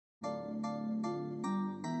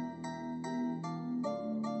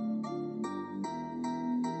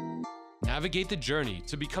Navigate the journey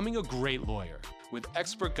to becoming a great lawyer with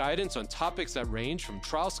expert guidance on topics that range from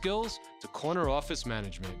trial skills to corner office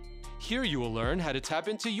management. Here you will learn how to tap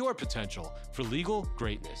into your potential for legal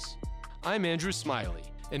greatness. I'm Andrew Smiley,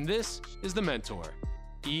 and this is The Mentor,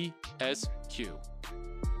 ESQ.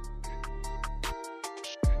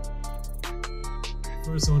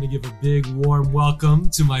 First, I want to give a big warm welcome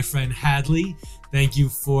to my friend Hadley. Thank you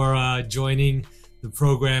for joining the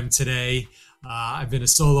program today. I've been a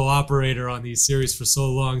solo operator on these series for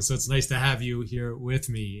so long, so it's nice to have you here with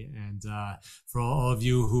me. And for all of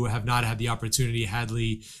you who have not had the opportunity,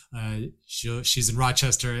 Hadley, she's in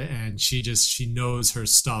Rochester, and she knows her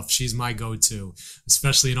stuff. She's my go-to,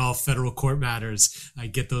 especially in all federal court matters. I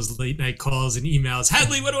get those late night calls and emails.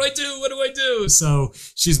 Hadley, what do I do? What do I do? So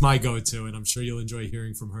she's my go-to, and I'm sure you'll enjoy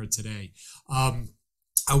hearing from her today.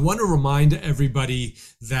 I want to remind everybody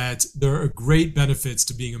that there are great benefits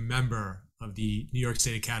to being a member of the New York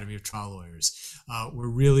State Academy of Trial Lawyers. We're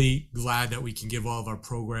really glad that we can give all of our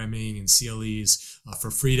programming and CLEs for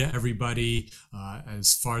free to everybody.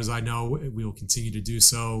 As far as I know, we will continue to do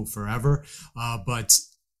so forever. But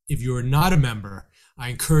if you are not a member, I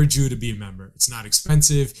encourage you to be a member. It's not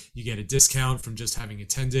expensive. You get a discount from just having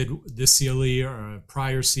attended this CLE or a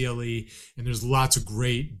prior CLE. And there's lots of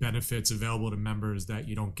great benefits available to members that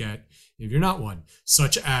you don't get if you're not one,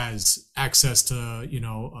 such as access to,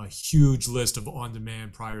 a huge list of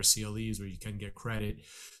on-demand prior CLEs where you can get credit.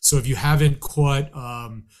 So if you haven't caught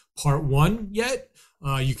part one yet,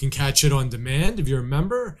 you can catch it on demand if you're a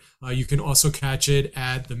member. You can also catch it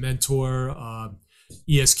at the Mentor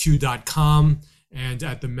ESQ.com and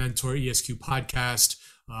at the Mentor ESQ podcast,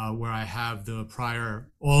 where I have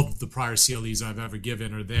all of the prior CLEs I've ever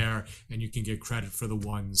given are there, and you can get credit for the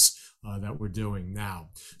ones that we're doing now.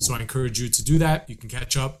 So I encourage you to do that. You can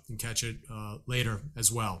catch up and catch it later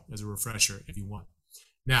as well as a refresher if you want.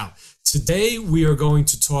 Now, today we are going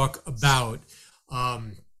to talk about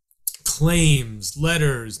claims,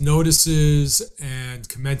 letters, notices, and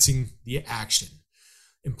commencing the action.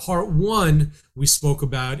 In part one, we spoke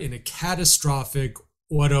about in a catastrophic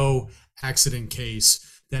auto accident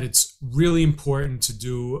case that it's really important to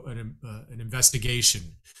do an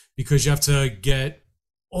investigation, because you have to get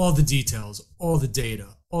all the details, all the data,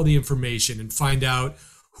 all the information, and find out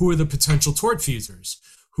who are the potential tortfeasors.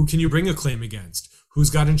 Who can you bring a claim against? Who's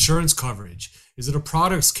got insurance coverage? Is it a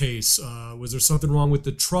products case? Was there something wrong with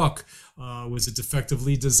the truck? Was it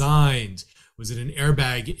defectively designed? Was it an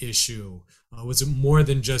airbag issue? Was it more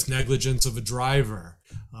than just negligence of a driver?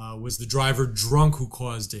 Was the driver drunk who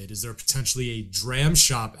caused it? Is there potentially a dram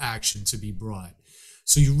shop action to be brought?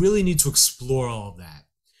 So you really need to explore all of that.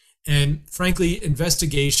 And frankly,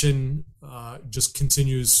 investigation just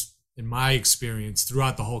continues, in my experience,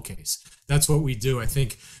 throughout the whole case. That's what we do. I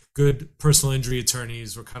think good personal injury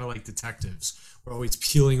attorneys, we're kind of like detectives. We're always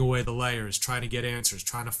peeling away the layers, trying to get answers,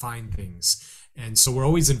 trying to find things. And so we're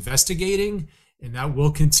always investigating, and that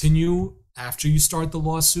will continue after you start the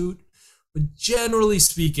lawsuit. But generally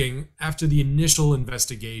speaking, after the initial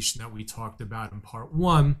investigation that we talked about in part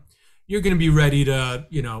one, you're going to be ready to,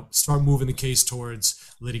 start moving the case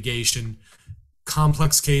towards litigation.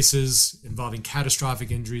 Complex cases involving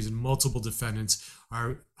catastrophic injuries and multiple defendants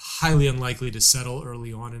are highly unlikely to settle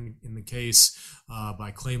early on in the case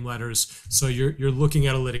by claim letters. So you're looking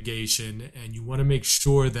at a litigation, and you want to make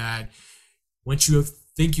sure that once you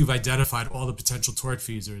think you've identified all the potential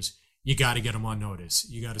tortfeasors, you got to get them on notice.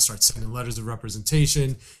 You got to start sending letters of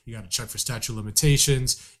representation. You got to check for statute of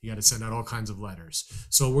limitations. You got to send out all kinds of letters.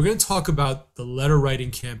 So we're going to talk about the letter writing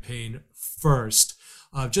campaign first.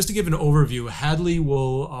 Just to give an overview, Hadley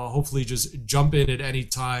will hopefully just jump in at any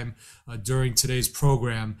time during today's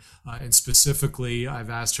program. And specifically, I've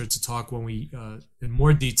asked her to talk in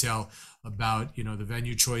more detail about, the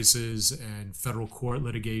venue choices and federal court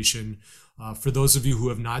litigation. For those of you who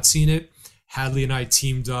have not seen it, Hadley and I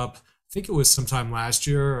teamed up, I think it was sometime last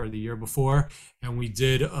year or the year before, and we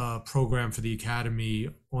did a program for the Academy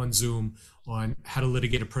on Zoom on how to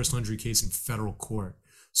litigate a personal injury case in federal court.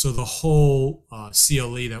 So the whole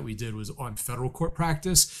CLE that we did was on federal court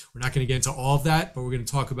practice. We're not going to get into all of that, but we're going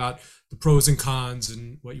to talk about the pros and cons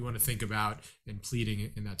and what you want to think about in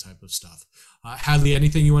pleading and that type of stuff. Hadley,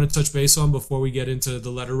 anything you want to touch base on before we get into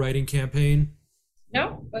the letter writing campaign?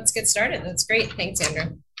 No, let's get started. That's great. Thanks,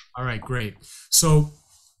 Andrew. All right, great. So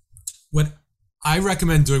what I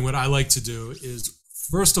recommend doing, what I like to do is,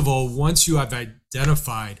 first of all, once you have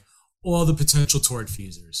identified all the potential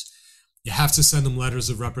tortfeasors, you have to send them letters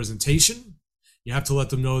of representation. You have to let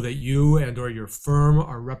them know that you and or your firm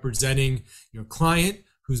are representing your client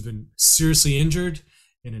who's been seriously injured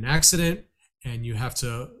in an accident, and you have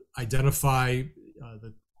to identify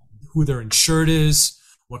who their insured is,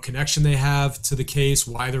 what connection they have to the case,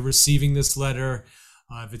 why they're receiving this letter.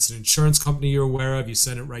 If it's an insurance company you're aware of, you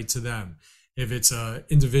send it right to them. If it's an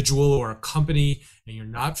individual or a company and you're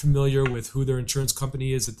not familiar with who their insurance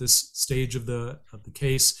company is at this stage of the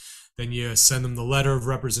case, then you send them the letter of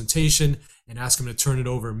representation and ask them to turn it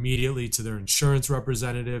over immediately to their insurance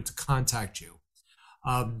representative to contact you.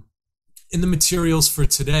 In the materials for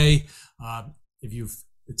today, if you've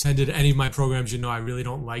attended any of my programs, you know I really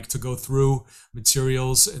don't like to go through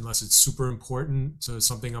materials unless it's super important to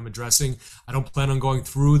something I'm addressing. I don't plan on going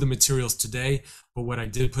through the materials today, but what I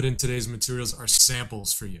did put in today's materials are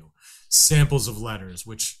samples for you. Samples of letters,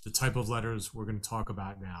 which the type of letters we're going to talk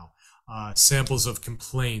about now. Samples of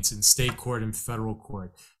complaints in state court and federal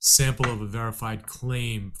court. Sample of a verified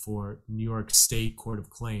claim for New York State Court of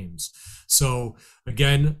Claims. So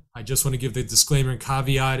again, I just want to give the disclaimer and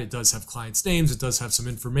caveat. It does have clients' names. It does have some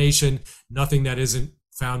information. Nothing that isn't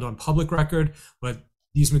found on public record, but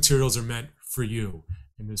these materials are meant for you.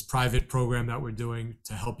 In this private program that we're doing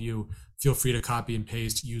to help you, feel free to copy and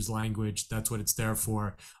paste, use language. That's what it's there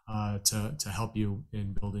for, to help you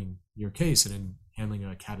in building your case and in handling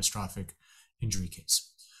a catastrophic injury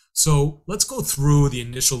case. So let's go through the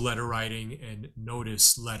initial letter writing and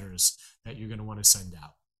notice letters that you're going to want to send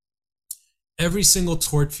out. Every single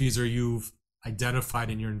tortfeasor you've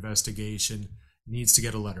identified in your investigation needs to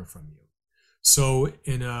get a letter from you. So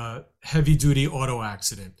in a heavy-duty auto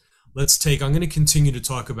accident, I'm going to continue to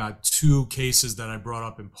talk about two cases that I brought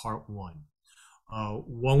up in part one.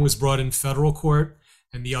 One was brought in federal court,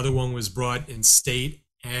 and the other one was brought in state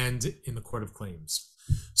and in the Court of Claims.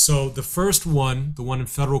 So the first one, the one in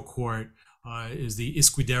federal court, is the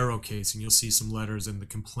Escudero case, and you'll see some letters in the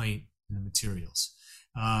complaint in the materials.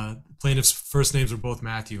 The plaintiff's first names are both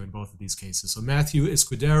Matthew in both of these cases. So Matthew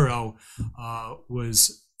Escudero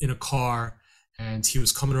was in a car, and he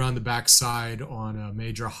was coming around the backside on a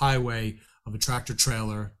major highway of a tractor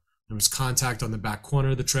trailer. There was contact on the back corner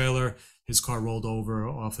of the trailer. His car rolled over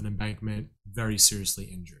off an embankment, very seriously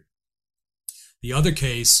injured. The other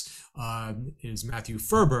case is Matthew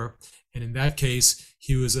Ferber, and in that case,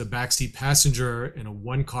 he was a backseat passenger in a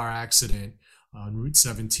one-car accident on Route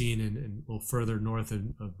 17 and a little further north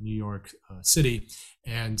of New York City.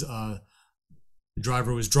 And the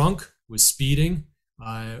driver was drunk, was speeding,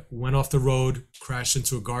 went off the road, crashed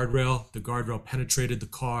into a guardrail. The guardrail penetrated the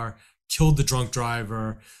car, killed the drunk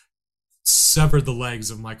driver, severed the legs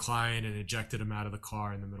of my client, and ejected him out of the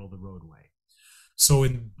car in the middle of the roadway. So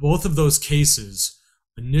in both of those cases,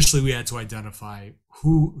 initially we had to identify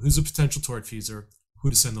who's a potential tortfeasor,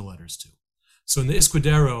 who to send the letters to. So in the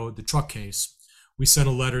Escudero, the truck case, we sent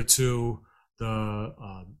a letter to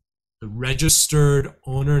the registered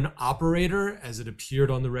owner and operator as it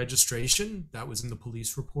appeared on the registration. That was in the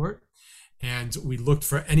police report. And we looked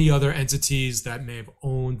for any other entities that may have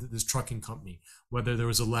owned this trucking company, whether there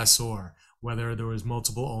was a lessor, whether there was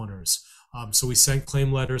multiple owners. So we sent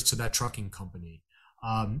claim letters to that trucking company.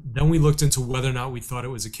 Then we looked into whether or not we thought it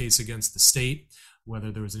was a case against the state,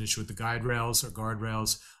 whether there was an issue with the guide rails or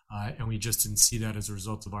guardrails, and we just didn't see that as a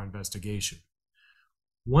result of our investigation.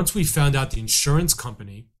 Once we found out the insurance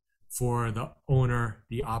company for the owner,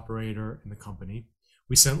 the operator, and the company,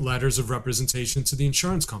 we sent letters of representation to the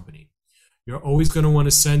insurance company. You're always going to want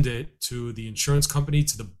to send it to the insurance company,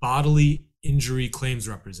 to the bodily injury claims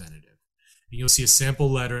representative. And you'll see a sample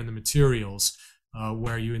letter in the materials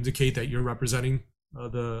where you indicate that you're representing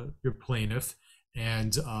your plaintiff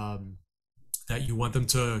and that you want them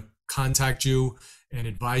to contact you and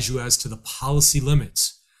advise you as to the policy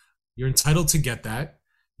limits. You're entitled to get that.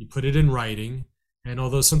 You put it in writing, and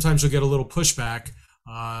although sometimes you'll get a little pushback,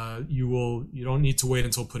 you don't need to wait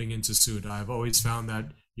until putting into suit. I've always found that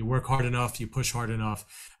you work hard enough, you push hard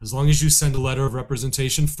enough. As long as you send a letter of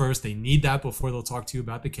representation first, they need that before they'll talk to you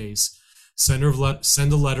about the case. Send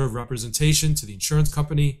a letter of representation to the insurance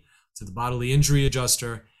company, to the bodily injury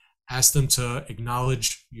adjuster. Ask them to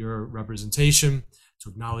acknowledge your representation, to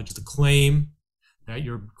acknowledge the claim that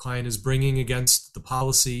your client is bringing against the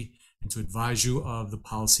policy, and to advise you of the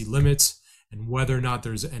policy limits and whether or not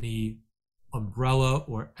there's any umbrella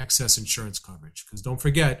or excess insurance coverage. Because don't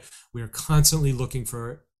forget, we are constantly looking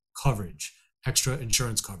for coverage, extra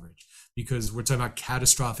insurance coverage, because we're talking about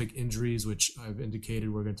catastrophic injuries, which I've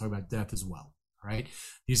indicated we're going to talk about death as well. All right.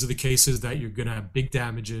 These are the cases that you're going to have big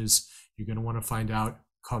damages. You're going to want to find out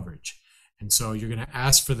coverage. And so you're going to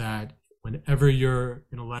ask for that whenever you're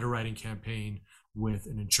in a letter writing campaign with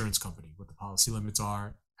an insurance company, what the policy limits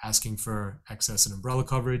are, asking for excess and umbrella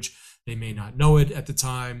coverage. They may not know it at the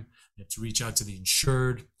time. You have to reach out to the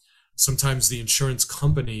insured. Sometimes the insurance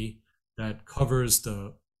company that covers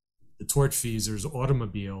the tortfeasor's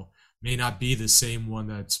automobile may not be the same one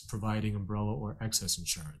that's providing umbrella or excess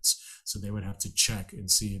insurance. So they would have to check and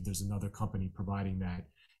see if there's another company providing that.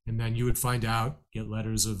 And then you would find out, get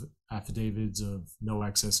letters of affidavits of no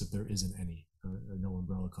excess if there isn't any, or no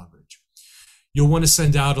umbrella coverage. You'll want to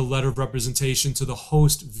send out a letter of representation to the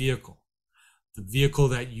host vehicle, the vehicle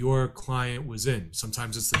that your client was in.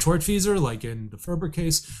 Sometimes it's the tortfeasor, like in the Ferber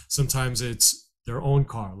case. Sometimes it's their own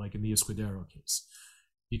car, like in the Escudero case.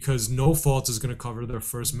 Because no fault is going to cover their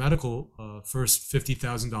first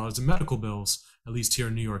 $50,000 in medical bills, at least here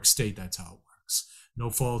in New York State, that's how it works. No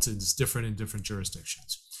fault is different in different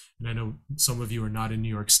jurisdictions. And I know some of you are not in New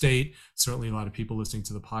York State. Certainly a lot of people listening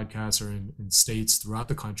to the podcast are in states throughout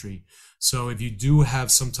the country. So if you do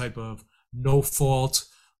have some type of no fault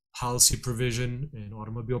policy provision in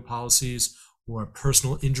automobile policies or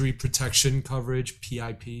personal injury protection coverage,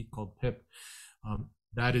 PIP, called PIP,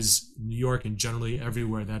 that is New York and generally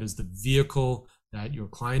everywhere. That is the vehicle that your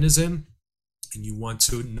client is in. And you want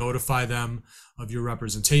to notify them of your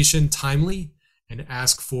representation timely and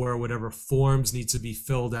ask for whatever forms need to be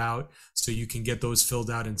filled out so you can get those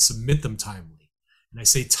filled out and submit them timely. And I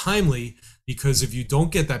say timely because if you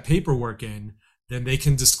don't get that paperwork in, then they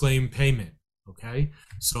can disclaim payment, okay?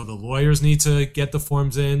 So the lawyers need to get the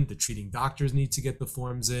forms in, the treating doctors need to get the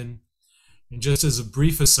forms in. And just as a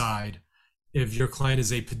brief aside, if your client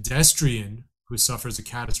is a pedestrian who suffers a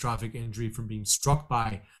catastrophic injury from being struck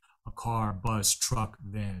by a car, bus, truck,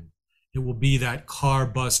 van, it will be that car,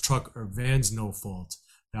 bus, truck, or van's no fault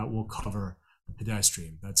that will cover the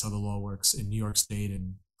pedestrian. That's how the law works in New York State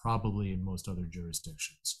and probably in most other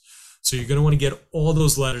jurisdictions. So you're going to want to get all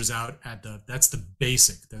those letters out that's the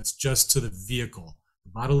basic. That's just to the vehicle,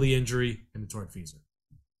 the bodily injury, and the tortfeasor.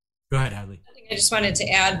 Go ahead, Hadley. I just wanted to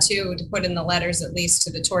add to put in the letters, at least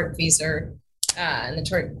to the tortfeasor and the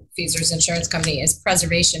tortfeasor's insurance company, is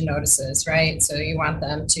preservation notices, right? So you want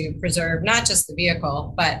them to preserve not just the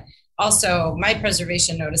vehicle, but also my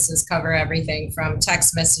preservation notices cover everything from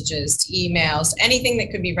text messages to emails, anything that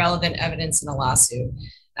could be relevant evidence in a lawsuit.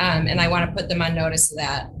 And I want to put them on notice of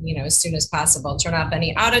that, as soon as possible. Turn off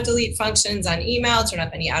any auto-delete functions on email, turn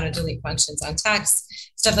off any auto-delete functions on text.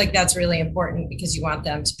 Stuff like that's really important because you want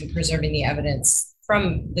them to be preserving the evidence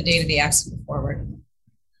from the date of the accident forward.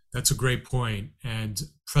 That's a great point. And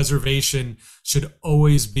preservation should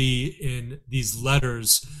always be in these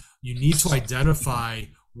letters. You need to identify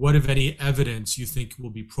what, if any, evidence you think will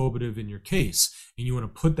be probative in your case. And you want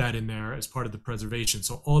to put that in there as part of the preservation.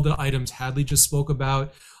 So all the items Hadley just spoke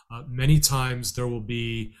about, many times there will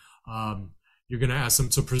be, you're going to ask them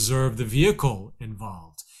to preserve the vehicle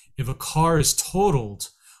involved. If a car is totaled,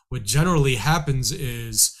 what generally happens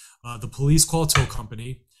is the police call a tow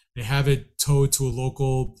company. They have it towed to a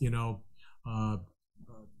local,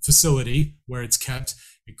 facility where it's kept.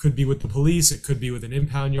 It could be with the police. It could be with an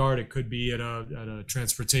impound yard. It could be at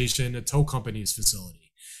a tow company's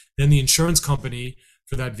facility. Then the insurance company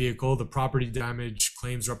for that vehicle, the property damage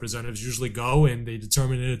claims representatives usually go and they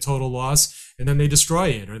determine it a total loss, and then they destroy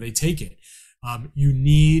it or they take it. You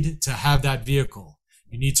need to have that vehicle.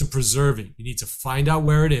 You need to preserve it. You need to find out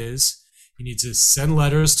where it is. You need to send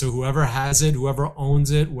letters to whoever has it, whoever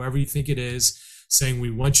owns it, wherever you think it is, saying,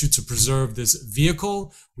 we want you to preserve this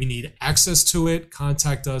vehicle. We need access to it.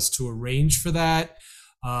 Contact us to arrange for that.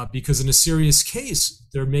 Because in a serious case,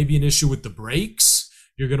 there may be an issue with the brakes.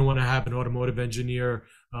 You're going to want to have an automotive engineer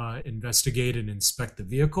investigate and inspect the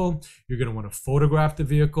vehicle. You're going to want to photograph the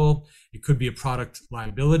vehicle. It could be a product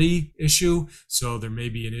liability issue. So there may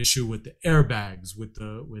be an issue with the airbags, with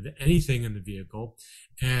anything in the vehicle.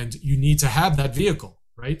 And you need to have that vehicle,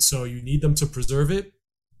 right? So you need them to preserve it.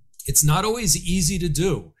 It's not always easy to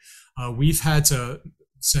do. We've had to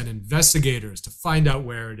send investigators to find out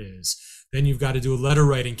where it is. Then you've got to do a letter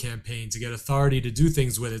writing campaign to get authority to do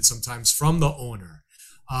things with it, sometimes from the owner.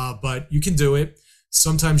 But you can do it.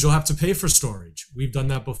 Sometimes you'll have to pay for storage. We've done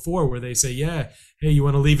that before where they say, yeah, hey, you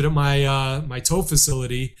want to leave it at my tow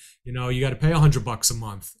facility? You got to pay $100 a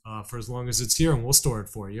month for as long as it's here, and we'll store it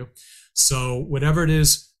for you. So whatever it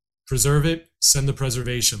is, preserve it, send the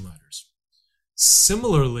preservation letters.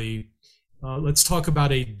 Similarly, let's talk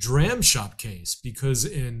about a dram shop case, because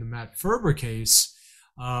in the Matt Ferber case,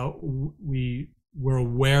 we were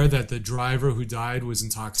aware that the driver who died was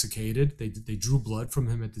intoxicated. They drew blood from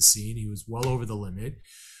him at the scene. He was well over the limit.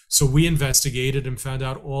 So we investigated and found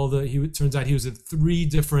out it turns out he was at 3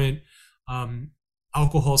 different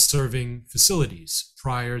alcohol serving facilities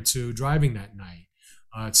prior to driving that night.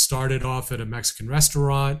 It started off at a Mexican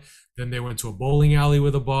restaurant. Then they went to a bowling alley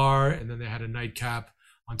with a bar, and then they had a nightcap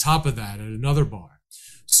on top of that at another bar.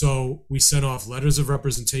 So we sent off letters of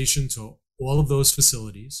representation to all of those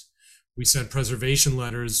facilities. We sent preservation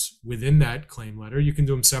letters within that claim letter. You can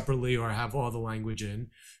do them separately or have all the language in,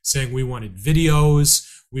 saying we wanted videos,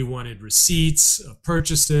 we wanted receipts of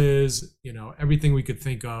purchases, everything we could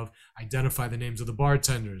think of, identify the names of the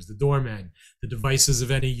bartenders, the doormen, the devices,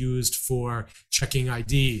 if any, used for checking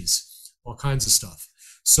IDs, all kinds of stuff.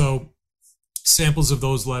 So samples of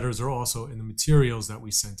those letters are also in the materials that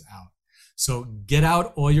we sent out. So get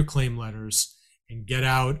out all your claim letters and get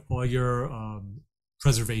out all your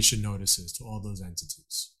preservation notices to all those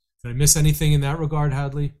entities. Did I miss anything in that regard,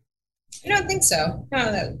 Hadley? I don't think so.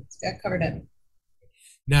 No, that covered it.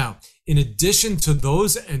 Now, in addition to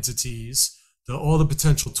those entities, all the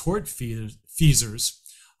potential tort feasors,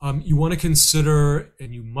 you want to consider,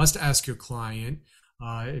 and you must ask your client,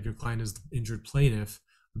 if your client is the injured plaintiff,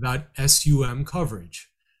 about SUM coverage.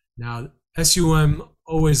 Now, SUM,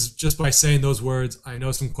 always, just by saying those words, I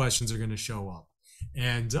know some questions are going to show up.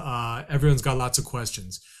 And everyone's got lots of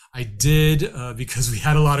questions. I did, because we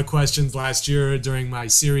had a lot of questions last year during my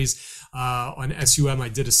series on SUM, I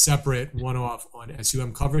did a separate one-off on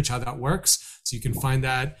SUM coverage, how that works. So you can find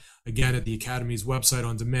that, again, at the Academy's website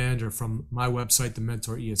on demand, or from my website,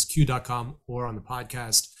 thementoresq.com, or on the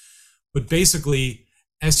podcast. But basically,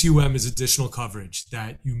 SUM is additional coverage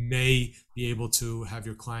that you may be able to have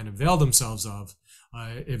your client avail themselves of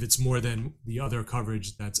if it's more than the other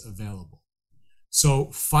coverage that's available.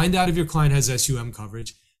 So find out if your client has SUM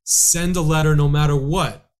coverage. Send a letter no matter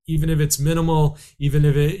what, even if it's minimal, even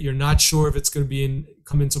if you're not sure if it's going to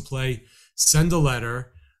come into play. Send a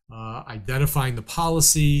letter identifying the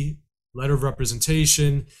policy, letter of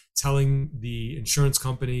representation, telling the insurance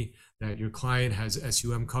company that your client has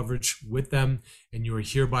SUM coverage with them, and you are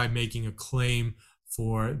hereby making a claim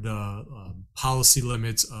for the policy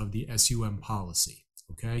limits of the SUM policy.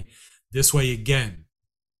 Okay. This way, again,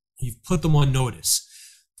 you've put them on notice.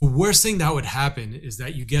 The worst thing that would happen is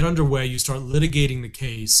that you get underway, you start litigating the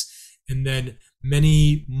case, and then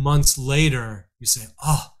many months later, you say,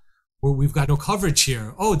 well, we've got no coverage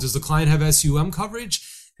here. Oh, does the client have SUM coverage?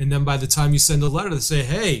 And then by the time you send a letter, they say,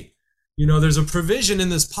 hey, there's a provision in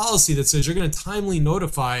this policy that says you're going to timely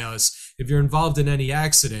notify us if you're involved in any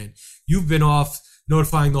accident. You've been off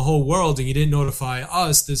notifying the whole world and you didn't notify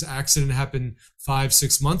us. This accident happened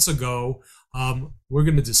 5-6 months ago. We're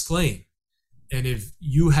going to disclaim. And if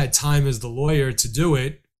you had time as the lawyer to do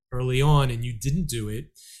it early on and you didn't do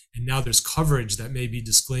it, and now there's coverage that may be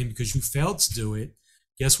disclaimed because you failed to do it,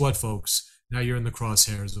 guess what, folks? Now you're in the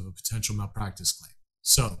crosshairs of a potential malpractice claim.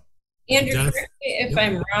 So, Andrew, correct me if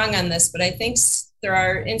I'm wrong on this, but I think there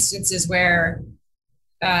are instances where,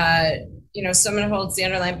 someone holds the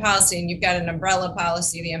underlying policy and you've got an umbrella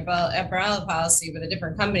policy. The umbrella policy with a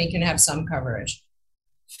different company can have some coverage.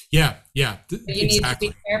 Yeah. But you need to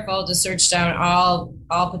be careful to search down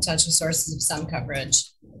all potential sources of some coverage.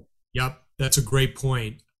 Yep, that's a great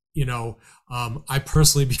point. I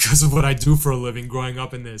personally, because of what I do for a living, growing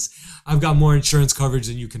up in this, I've got more insurance coverage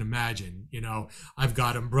than you can imagine. I've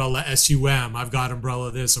got umbrella SUM, I've got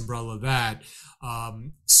umbrella this, umbrella that.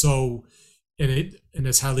 And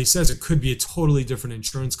as Hadley says, it could be a totally different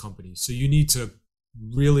insurance company. So you need to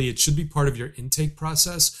it should be part of your intake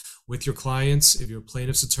process with your clients. If you're a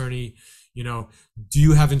plaintiff's attorney, do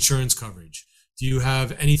you have insurance coverage? Do you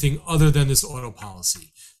have anything other than this auto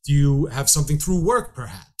policy? Do you have something through work,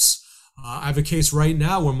 perhaps? I have a case right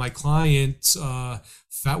now where my client,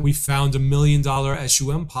 we found $1 million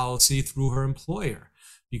SUM policy through her employer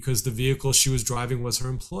because the vehicle she was driving was her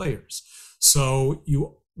employer's. So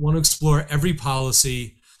you want to explore every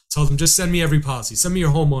policy. Tell them, just send me every policy. Send me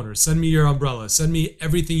your homeowner. Send me your umbrella. Send me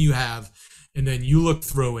everything you have. And then you look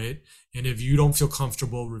through it. And if you don't feel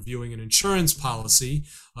comfortable reviewing an insurance policy,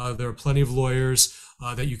 there are plenty of lawyers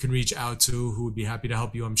that you can reach out to who would be happy to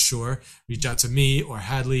help you, I'm sure. Reach out to me or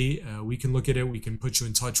Hadley. We can look at it. We can put you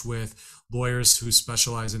in touch with lawyers who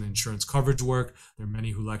specialize in insurance coverage work. There are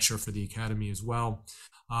many who lecture for the Academy as well.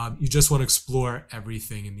 You just want to explore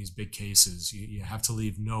everything in these big cases. You have to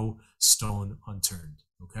leave no stone unturned,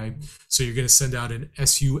 okay? So you're going to send out an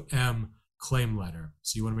SUM claim letter.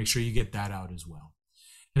 So you want to make sure you get that out as well.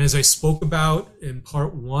 And as I spoke about in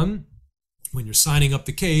part 1, when you're signing up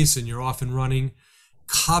the case and you're off and running,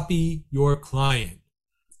 copy your client.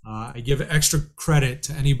 I give extra credit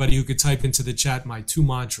to anybody who could type into the chat my 2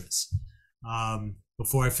 mantras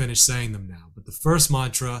before I finish saying them now. But the first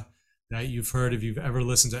mantra that you've heard, if you've ever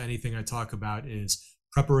listened to anything I talk about, is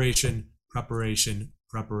preparation, preparation,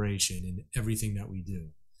 preparation in everything that we do.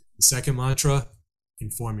 The second mantra,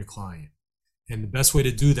 inform your client. And the best way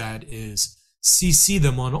to do that is CC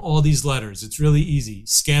them on all these letters. It's really easy.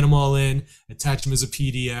 Scan them all in, attach them as a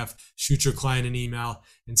PDF, shoot your client an email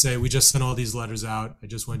and say, we just sent all these letters out. I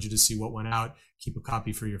just want you to see what went out. Keep a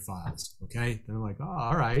copy for your files. Okay. They're like, oh,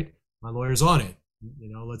 all right. My lawyer's on it.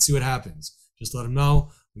 Let's see what happens. Just let them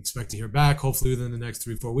know. We expect to hear back, hopefully within the next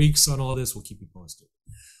 3-4 weeks on all this. We'll keep you posted.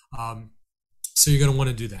 So you're going to want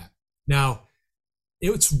to do that. Now,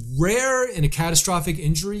 it's rare in a catastrophic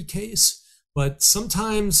injury case, but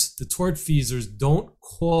sometimes the tortfeasors don't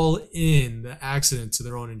call in the accident to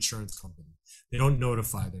their own insurance company. They don't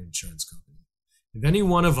notify their insurance company. If any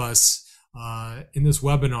one of us in this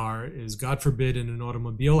webinar is, God forbid, in an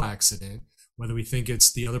automobile accident, whether we think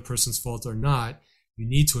it's the other person's fault or not, you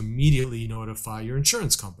need to immediately notify your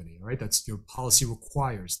insurance company, right? That's your policy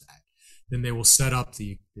requires that. Then they will set up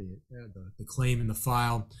the claim in the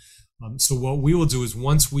file. So what we will do is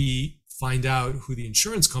once we find out who the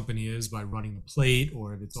insurance company is by running the plate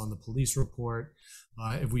or if it's on the police report,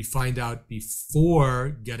 if we find out before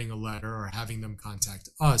getting a letter or having them contact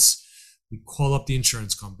us, we call up the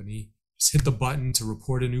insurance company, just hit the button to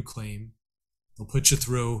report a new claim. They'll put you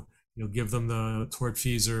through. You'll give them the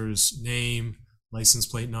tortfeasor's name, license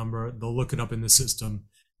plate number. They'll look it up in the system.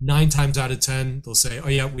 9 times out of 10, they'll say, oh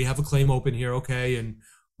yeah, we have a claim open here. Okay. And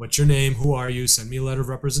what's your name? Who are you? Send me a letter of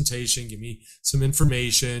representation. Give me some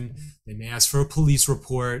information. They may ask for a police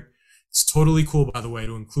report. It's totally cool, by the way,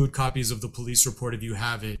 to include copies of the police report if you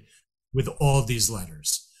have it with all these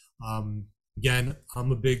letters. Again,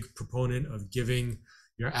 I'm a big proponent of giving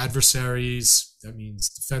your adversaries, that means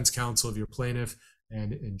defense counsel of your plaintiff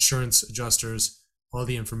and insurance adjusters, all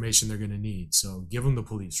the information they're going to need. So give them the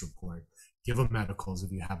police report. Give them medicals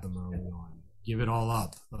if you have them early on. Give it all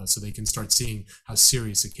up so they can start seeing how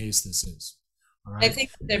serious a case this is. All right. I think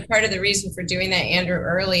that part of the reason for doing that, Andrew,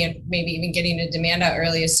 early and maybe even getting a demand out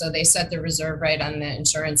early is so they set the reserve right on the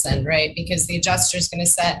insurance end, right? Because the adjuster is going to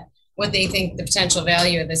set what they think the potential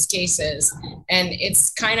value of this case is. And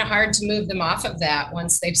it's kind of hard to move them off of that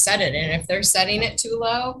once they've set it. And if they're setting it too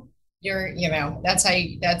low, that's how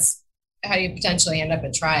you potentially end up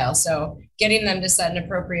at trial. So getting them to set an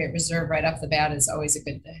appropriate reserve right off the bat is always a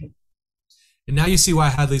good thing. And now you see why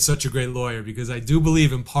Hadley's such a great lawyer, because I do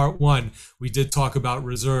believe in part 1, we did talk about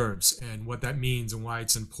reserves and what that means and why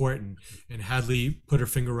it's important. And Hadley put her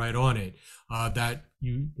finger right on it, that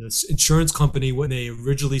this insurance company, when they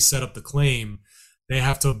originally set up the claim, they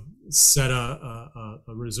have to set a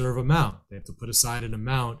reserve amount. They have to put aside an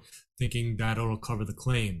amount thinking that it'll cover the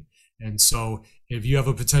claim. And so if you have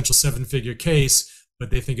a potential 7-figure case, but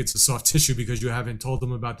they think it's a soft tissue because you haven't told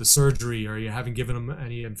them about the surgery or you haven't given them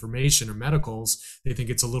any information or medicals, they think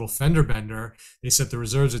it's a little fender bender. They set the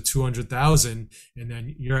reserves at $200,000, and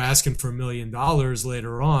then you're asking for $1 million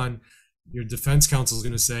later on. Your defense counsel is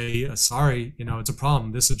going to say, sorry, it's a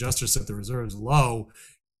problem. This adjuster set the reserves low.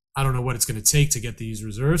 I don't know what it's going to take to get these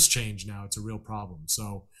reserves changed now. It's a real problem.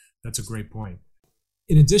 So that's a great point.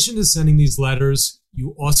 In addition to sending these letters,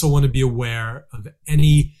 you also want to be aware of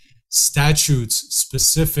any statutes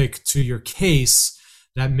specific to your case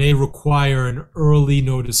that may require an early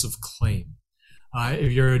notice of claim.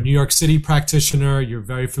 If you're a New York City practitioner, you're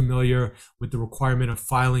very familiar with the requirement of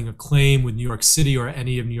filing a claim with New York City or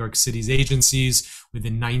any of New York City's agencies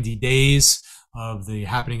within 90 days of the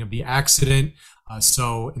happening of the accident.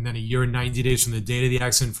 And then a year and 90 days from the date of the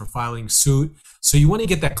accident for filing suit. So you want to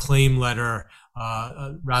get that claim letter,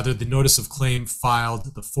 the notice of claim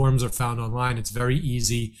filed. The forms are found online. It's very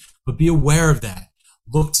easy, but be aware of that.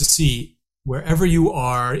 Look to see wherever you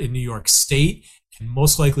are in New York State and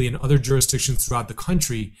most likely in other jurisdictions throughout the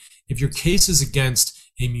country, if your case is against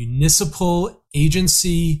a municipal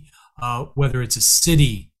agency, whether it's a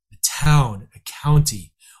city, a town, a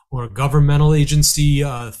county, or a governmental agency,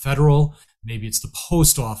 federal, maybe it's the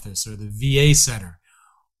post office or the VA center.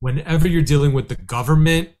 Whenever you're dealing with the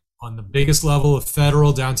government on the biggest level of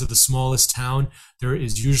federal down to the smallest town, there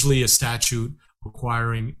is usually a statute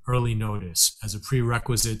requiring early notice as a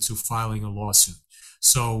prerequisite to filing a lawsuit.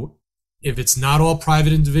 So if it's not all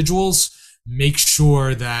private individuals, make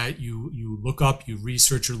sure that you look up, you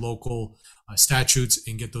research your local statutes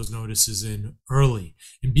and get those notices in early.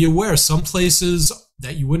 And be aware, some places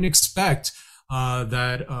that you wouldn't expect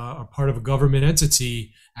that are part of a government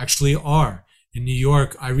entity actually are. In New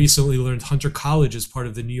York, I recently learned Hunter College is part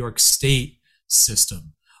of the New York State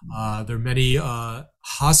system. There are many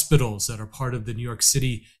hospitals that are part of the New York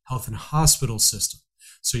City Health and Hospital system.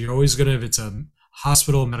 So you're always going to, if it's a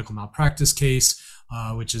hospital, medical malpractice case,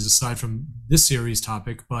 which is aside from this series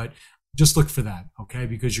topic, but just look for that, okay?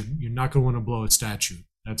 Because you're not going to want to blow a statute.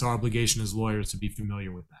 That's our obligation as lawyers to be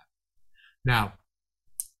familiar with that. Now,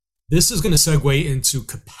 this is going to segue into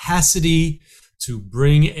capacity to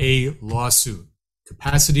bring a lawsuit.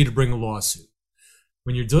 Capacity to bring a lawsuit.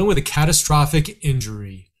 When you're dealing with a catastrophic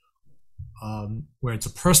injury, where it's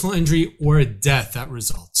a personal injury or a death that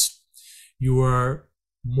results, you are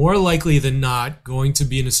more likely than not going to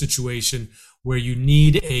be in a situation where you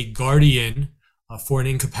need a guardian for an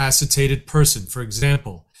incapacitated person. For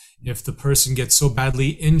example, if the person gets so badly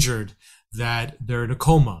injured that they're in a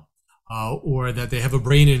coma, or that they have a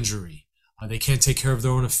brain injury, they can't take care of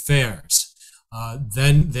their own affairs,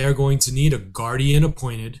 then they're going to need a guardian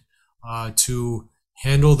appointed to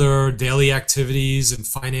handle their daily activities and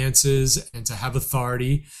finances and to have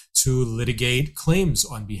authority to litigate claims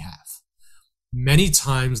on behalf. Many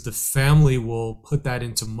times the family will put that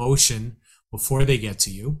into motion before they get to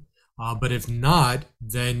you. But if not,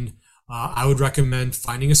 then I would recommend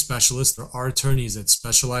finding a specialist. There are attorneys that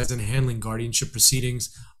specialize in handling guardianship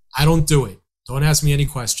proceedings. I don't do it. Don't ask me any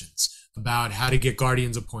questions about how to get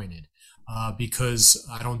guardians appointed because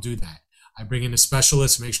I don't do that. I bring in a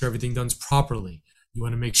specialist to make sure everything done's properly. You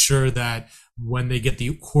want to make sure that when they get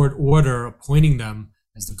the court order appointing them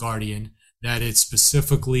as the guardian, that it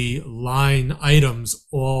specifically line items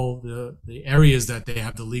all the areas that they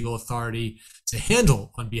have the legal authority to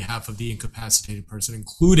handle on behalf of the incapacitated person,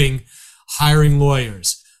 including hiring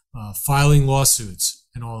lawyers, filing lawsuits,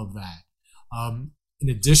 and all of that. In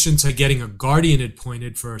addition to getting a guardian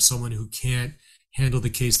appointed for someone who can't handle the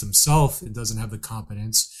case themselves and doesn't have the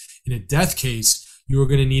competence, in a death case, you are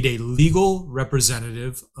going to need a legal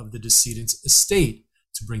representative of the decedent's estate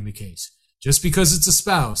to bring the case. Just because it's a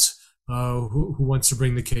spouse who wants to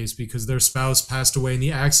bring the case because their spouse passed away in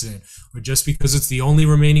the accident, or just because it's the only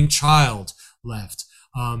remaining child left,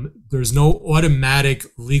 there's no automatic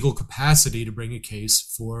legal capacity to bring a case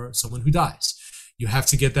for someone who dies. You have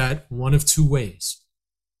to get that one of two ways.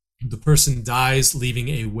 The person dies leaving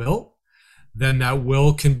a will, then that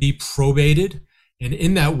will can be probated, and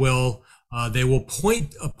in that will, they will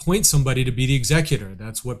appoint somebody to be the executor.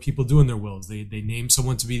 That's what people do in their wills. They name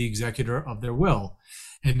someone to be the executor of their will.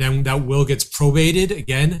 And then that will gets probated.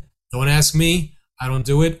 Again, don't ask me. I don't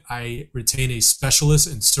do it. I retain a specialist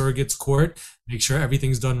in surrogates court, make sure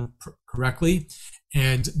everything's done correctly.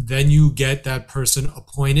 And then you get that person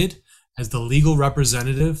appointed as the legal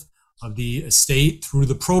representative of the estate through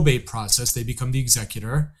the probate process. They become the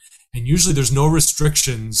executor. And usually there's no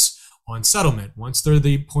restrictions on settlement. Once they're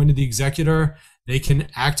appointed the executor, they can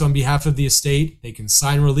act on behalf of the estate. They can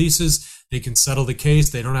sign releases. They can settle the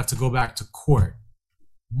case. They don't have to go back to court.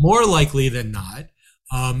 More likely than not,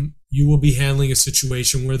 you will be handling a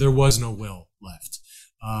situation where there was no will left.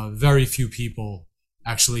 Very few people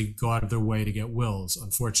actually go out of their way to get wills,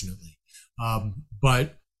 unfortunately.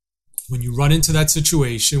 But when you run into that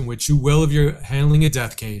situation, which you will if you're handling a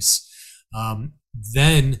death case,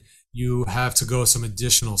 then you have to go some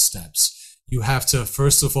additional steps. You have to,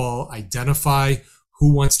 first of all, identify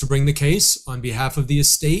who wants to bring the case on behalf of the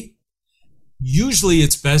estate. Usually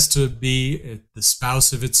it's best to be the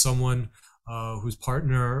spouse if it's someone whose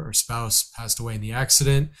partner or spouse passed away in the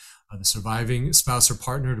accident, the surviving spouse or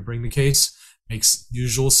partner to bring the case. Makes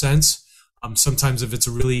usual sense. Sometimes if it's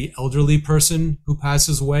a really elderly person who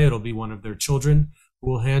passes away, it'll be one of their children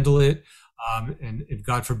who will handle it. And if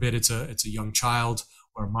God forbid it's a young child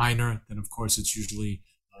or a minor, then of course it's usually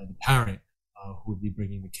the parent who would be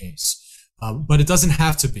bringing the case. But it doesn't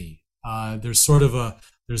have to be.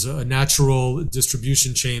 There's a natural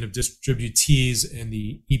distribution chain of distributees in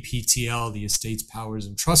the EPTL, the Estates, Powers,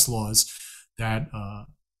 and Trust laws that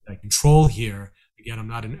control here. Again, I'm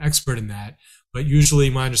not an expert in that, but usually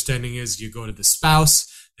my understanding is you go to the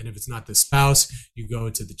spouse, and if it's not the spouse, you go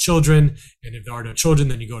to the children, and if there are no children,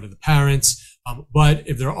 then you go to the parents. But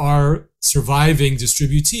if there are surviving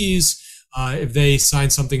distributees, if they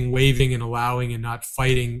sign something waiving and allowing and not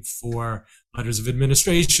fighting for letters of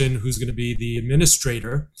administration, who's going to be the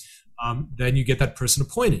administrator, then you get that person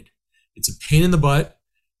appointed. It's a pain in the butt.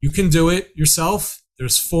 You can do it yourself.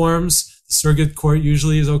 There's forms. The surrogate court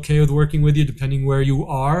usually is okay with working with you, depending where you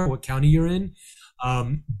are, what county you're in.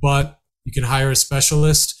 But you can hire a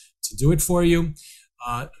specialist to do it for you.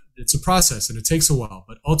 It's a process and it takes a while,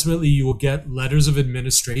 but ultimately you will get letters of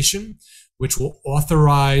administration, which will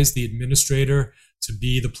authorize the administrator to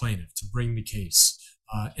be the plaintiff, to bring the case.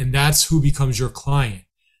 And that's who becomes your client.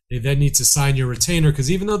 They then need to sign your retainer, because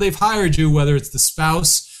even though they've hired you, whether it's the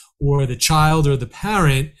spouse or the child or the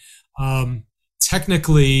parent,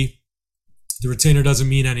 technically the retainer doesn't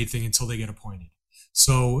mean anything until they get appointed.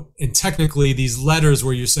 So, and technically these letters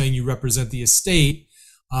where you're saying you represent the estate,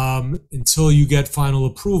 until you get final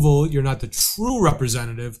approval, you're not the true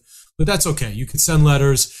representative, but that's okay. You can send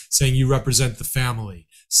letters saying you represent the family.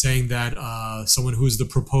 saying that someone who's the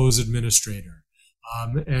proposed administrator.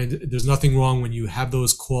 And there's nothing wrong when you have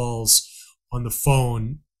those calls on the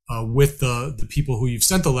phone with the people who you've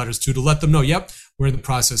sent the letters to let them know, yep, we're in the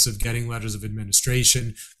process of getting letters of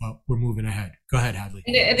administration. We're moving ahead. Go ahead, Hadley.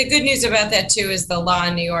 And the good news about that, too, is the law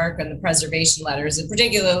in New York and the preservation letters, and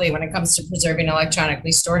particularly when it comes to preserving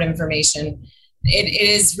electronically stored information, it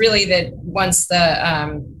is really that once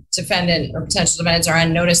the defendant or potential defendants are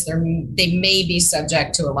on notice, they may be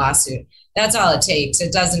subject to a lawsuit. That's all it takes.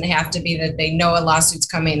 It doesn't have to be that they know a lawsuit's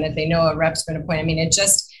coming, that they know a rep's been appointed. I mean,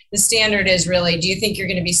 the standard is really, do you think you're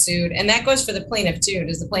going to be sued? And that goes for the plaintiff too.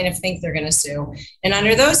 Does the plaintiff think they're going to sue? And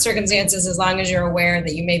under those circumstances, as long as you're aware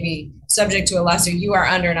that you may be subject to a lawsuit, you are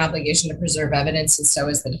under an obligation to preserve evidence, and so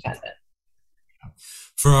is the defendant.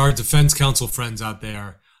 For our defense counsel friends out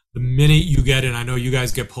there, the minute you get in, I know you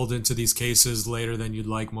guys get pulled into these cases later than you'd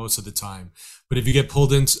like most of the time, but if you get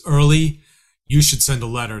pulled in early, you should send a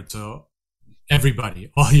letter to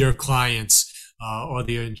everybody, all your clients, or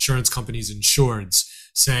the insurance company's insureds,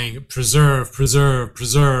 saying preserve,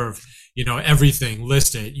 everything,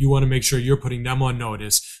 list it. You want to make sure you're putting them on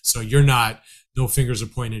notice so no fingers are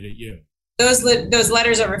pointed at you. Those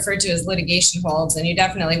letters are referred to as litigation holds, and you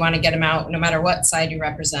definitely want to get them out no matter what side you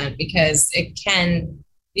represent, because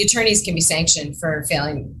the attorneys can be sanctioned for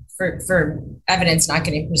failing, for evidence not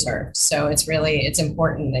getting preserved. So it's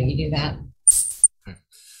important that you do that. Okay.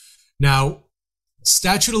 Now,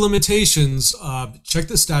 statute of limitations, check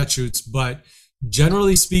the statutes, but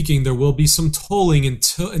generally speaking, there will be some tolling in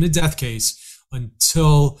a death case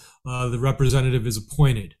until the representative is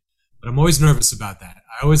appointed. But I'm always nervous about that.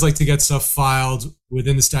 I always like to get stuff filed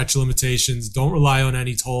within the statute of limitations. Don't rely on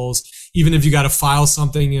any tolls. Even if you got to file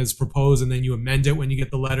something as proposed and then you amend it when you get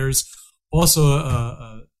the letters. Also,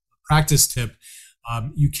 a practice tip,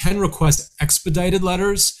 you can request expedited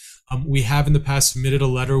letters. We have in the past submitted a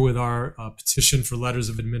letter with our petition for letters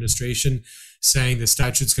of administration saying the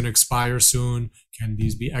statute's going to expire soon. Can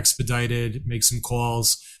these be expedited? Make some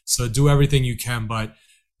calls. So do everything you can. But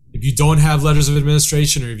if you don't have letters of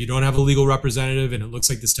administration, or if you don't have a legal representative and it looks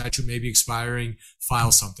like the statute may be expiring,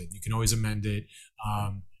 file something. You can always amend it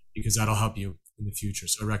because that'll help you in the future.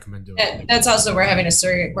 So I recommend doing it. That's also where having a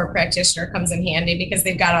surrogate court practitioner comes in handy, because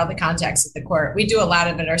they've got all the contacts at the court. We do a lot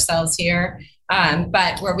of it ourselves here.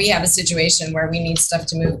 But where we have a situation where we need stuff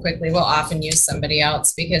to move quickly, we'll often use somebody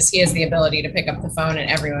else because he has the ability to pick up the phone and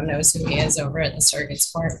everyone knows who he is over at the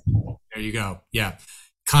surrogate's court. There you go. Yeah.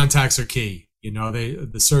 Contacts are key.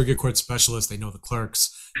 The surrogate court specialists, they know the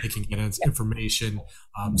clerks, they can get information.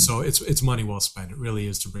 So it's money well spent. It really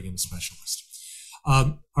is to bring in a specialist.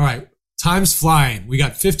 All right. Time's flying. We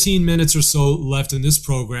got 15 minutes or so left in this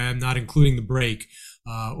program, not including the break,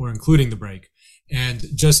 or including the break. And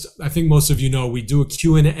I think most of you know, we do a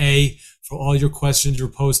Q&A for all your questions you're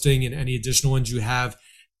posting and any additional ones you have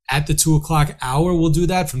at the 2:00 hour. We'll do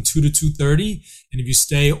that from 2 to 2:30. And if you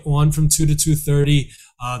stay on from 2 to 2:30,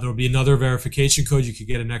 there'll be another verification code. You could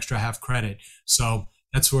get an extra half credit. So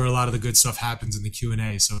that's where a lot of the good stuff happens in the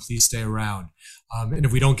Q&A. So please stay around. And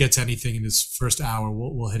if we don't get to anything in this first hour,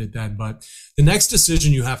 we'll hit it then. But the next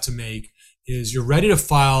decision you have to make is you're ready to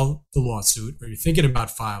file the lawsuit, or you're thinking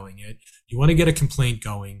about filing it. You want to get a complaint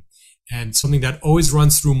going. And something that always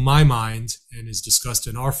runs through my mind and is discussed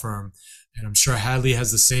in our firm, and I'm sure Hadley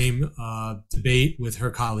has the same debate with her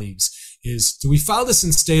colleagues, is do we file this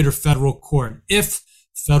in state or federal court if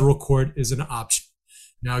federal court is an option?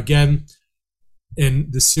 Now, again, in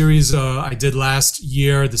the series I did last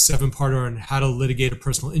year, the 7-parter on how to litigate a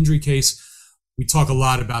personal injury case, we talk a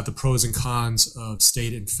lot about the pros and cons of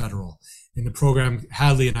state and federal. In the program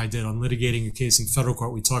Hadley and I did on litigating a case in federal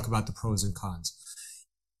court, we talk about the pros and cons.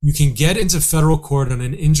 You can get into federal court on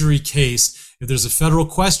an injury case if there's a federal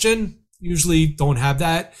question. Usually don't have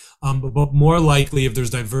that, but more likely if there's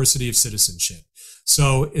diversity of citizenship.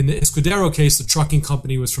 So in the Escudero case, the trucking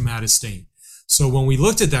company was from out of state. So when we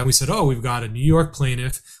looked at that, we said, we've got a New York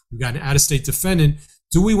plaintiff, we've got an out-of-state defendant.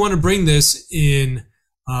 Do we want to bring this in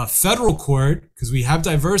federal court because we have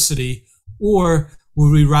diversity, or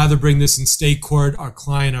would we rather bring this in state court? Our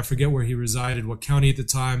client, I forget where he resided, what county at the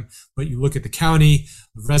time, but you look at the county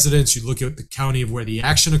of residence, you look at the county of where the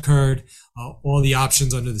action occurred, all the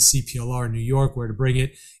options under the CPLR in New York, where to bring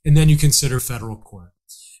it, and then you consider federal court.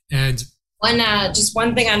 And just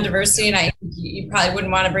one thing on diversity, and you probably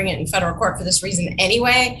wouldn't want to bring it in federal court for this reason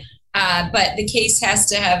anyway, but the case has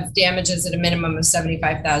to have damages at a minimum of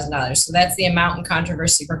 $75,000. So that's the amount in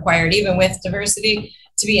controversy required, even with diversity,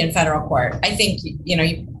 to be in federal court. I think,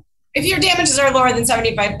 if your damages are lower than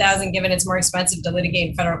 $75,000, given it's more expensive to litigate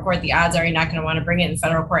in federal court, the odds are you're not going to want to bring it in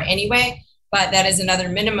federal court anyway. but that is another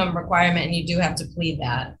minimum requirement, and you do have to plead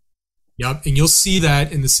that. Yep, and you'll see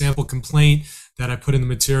that in the sample complaint that I put in the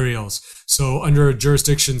materials. So under a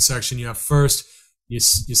jurisdiction section, you have first, you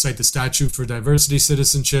cite the statute for diversity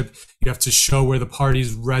citizenship. You have to show where the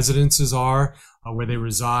party's residences are, where they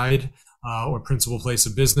reside, or principal place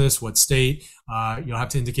of business, what state. You'll have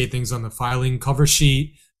to indicate things on the filing cover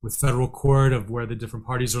sheet with federal court of where the different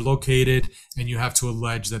parties are located, and you have to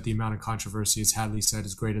allege that the amount of controversy, as Hadley said,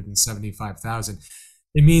 is greater than $75,000.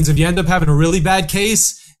 It means if you end up having a really bad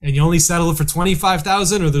case and you only settle it for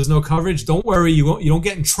 $25,000 or there's no coverage, don't worry, you don't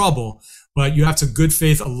get in trouble, but you have to good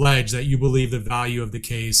faith allege that you believe the value of the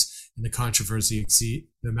case and the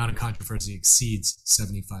amount of controversy exceeds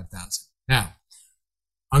 $75,000. Now,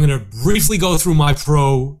 I'm going to briefly go through my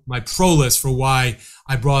pro list for why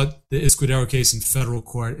I brought the Escudero case in federal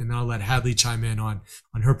court, and then I'll let Hadley chime in on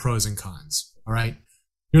her pros and cons. All right.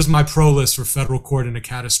 Here's my pro list for federal court in a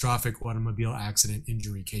catastrophic automobile accident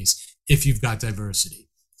injury case if you've got diversity.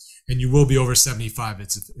 And you will be over 75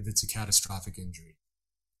 if it's a catastrophic injury.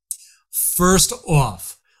 First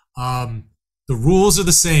off, the rules are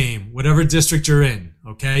the same, whatever district you're in,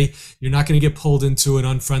 okay? You're not going to get pulled into an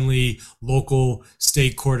unfriendly local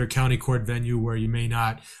state court or county court venue where you may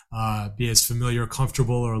not be as familiar or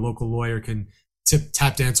comfortable, or a local lawyer can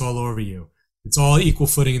tap dance all over you. It's all equal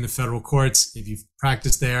footing in the federal courts. If you've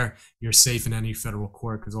practiced there, you're safe in any federal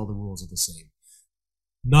court because all the rules are the same.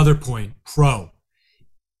 Another point, pro.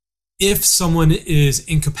 If someone is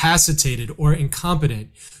incapacitated or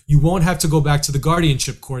incompetent, you won't have to go back to the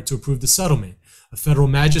guardianship court to approve the settlement. A federal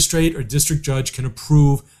magistrate or district judge can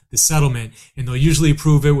approve the settlement, and they'll usually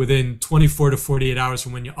approve it within 24 to 48 hours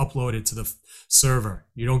from when you upload it to the server.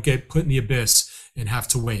 You don't get put in the abyss and have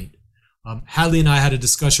to wait. Hadley and I had a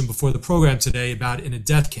discussion before the program today about in a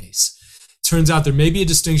death case. Turns out there may be a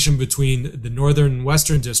distinction between the northern and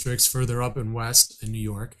western districts further up in west in New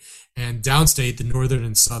York, and downstate, the northern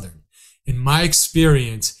and southern. In my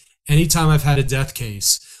experience, anytime I've had a death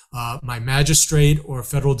case, my magistrate or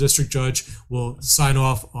federal district judge will sign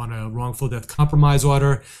off on a wrongful death compromise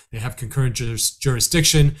order. They have concurrent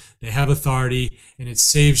jurisdiction, they have authority, and it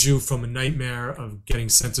saves you from a nightmare of getting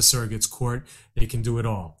sent to surrogate's court. They can do it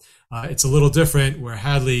all. It's a little different where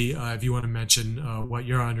Hadley, if you want to mention what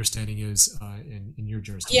your understanding is in your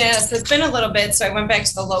jurisdiction. Yes, it's been a little bit. So I went back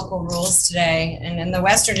to the local rules today, and in the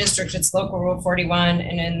Western District, it's local rule 41.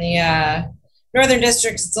 And in the Northern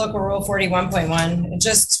District, it's local rule 41.1.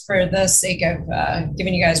 Just for the sake of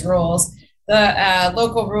giving you guys rules, the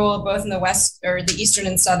local rule, both in the West or the Eastern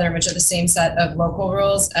and Southern, which are the same set of local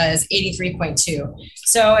rules, is 83.2.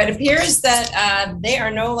 So it appears that they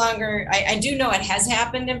are no longer, I do know it has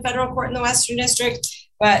happened in federal court in the Western District,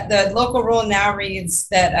 but the local rule now reads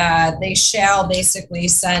that they shall basically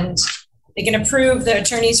they can approve the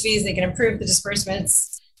attorney's fees, they can approve the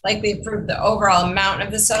disbursements, likely approve the overall amount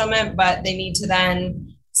of the settlement, but they need to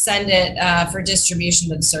then send it for distribution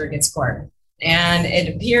to the surrogate's court. And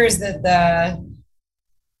it appears that the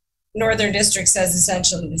Northern District says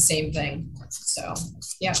essentially the same thing. So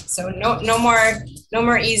yeah, so no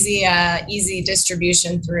more easy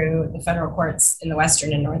distribution through the federal courts in the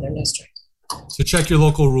Western and Northern District. So check your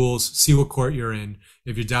local rules, see what court you're in.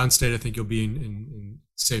 If you're downstate, I think you'll be in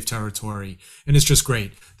safe territory. And it's just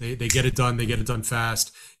great. They get it done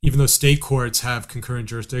fast. Even though state courts have concurrent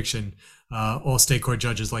jurisdiction, all state court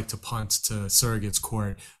judges like to punt to surrogate's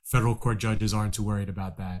court. Federal court judges aren't too worried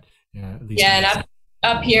about that. And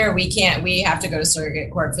up here, we have to go to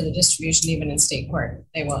surrogate court for the distribution, even in state court.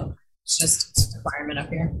 They won't. It's a requirement up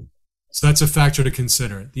here. So that's a factor to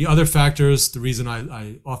consider. The other factors, the reason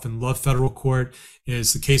I often love federal court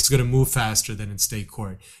is the case is going to move faster than in state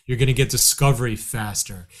court. You're going to get discovery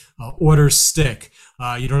faster. Orders stick.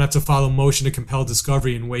 You don't have to file a motion to compel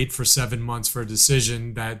discovery and wait for 7 months for a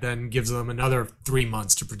decision that then gives them another 3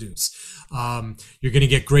 months to produce. You're going to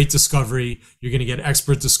get great discovery. You're going to get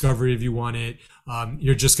expert discovery if you want it.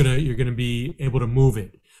 You're going to be able to move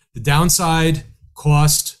it. The downside,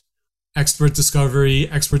 cost, expert discovery,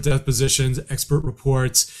 expert depositions, expert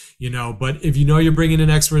reports, but if you're bringing in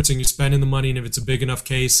experts and you're spending the money, and if it's a big enough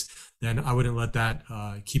case, then I wouldn't let that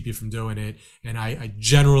keep you from doing it. And I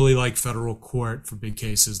generally like federal court for big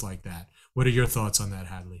cases like that. What are your thoughts on that,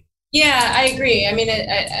 Hadley? Yeah, I agree. I mean,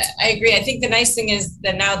 I agree. I think the nice thing is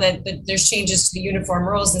that now that there's changes to the uniform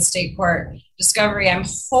rules in state court, discovery, I'm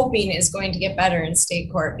hoping, is going to get better in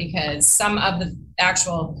state court, because some of the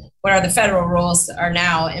what are the federal rules are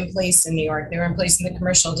now in place in New York. They were in place in the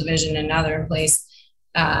commercial division, and now they're in place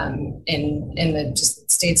in the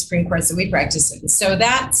just state Supreme Courts that we practice in. So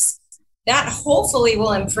that hopefully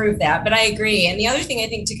will improve that. But I agree. And the other thing I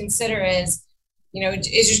think to consider is,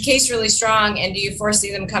 is your case really strong? And do you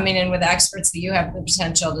foresee them coming in with experts that you have the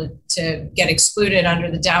potential to get excluded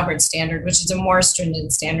under the Daubert standard, which is a more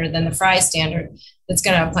stringent standard than the Fry standard that's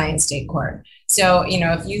going to apply in state court? So,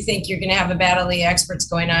 if you think you're going to have a battle of the experts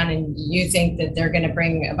going on and you think that they're going to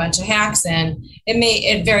bring a bunch of hacks in,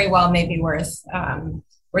 it very well may be worth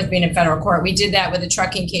being in federal court. We did that with a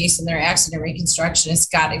trucking case, and their accident reconstructionists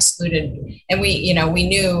got excluded. And we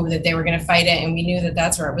knew that they were going to fight it, and we knew that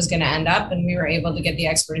that's where it was going to end up. And we were able to get the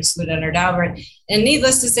expert excluded under Daubert. And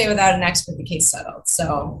needless to say, without an expert, the case settled.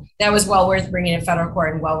 So that was well worth bringing in federal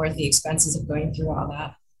court and well worth the expenses of going through all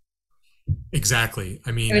that. Exactly.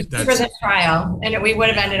 I mean, it was cheaper than trial, and we would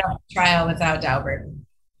have ended up in trial without Daubert.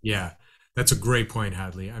 Yeah, that's a great point,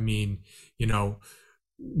 Hadley. I mean,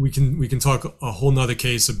 we can talk a whole nother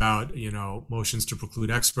case about, motions to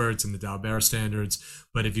preclude experts and the Daubert standards.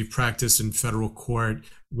 But if you've practiced in federal court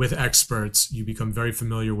with experts, you become very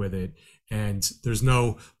familiar with it. And there's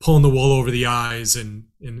no pulling the wool over the eyes and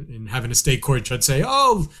having a state court judge say,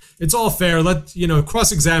 oh, it's all fair.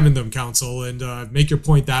 Cross-examine them, counsel, and make your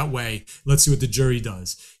point that way. Let's see what the jury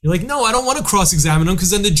does. You're like, no, I don't want to cross-examine them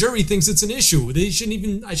because then the jury thinks it's an issue. I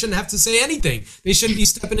shouldn't have to say anything. They shouldn't be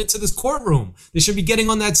stepping into this courtroom. They should be getting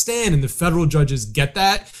on that stand. And the federal judges get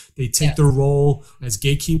that. They take their role as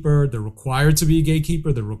gatekeeper. They're required to be a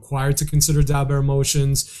gatekeeper. They're required to consider Daubert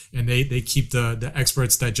motions. And they keep the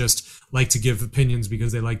experts that just like to give opinions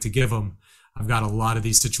because they like to give them. I've got a lot of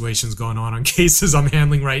these situations going on cases I'm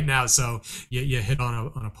handling right now. So you hit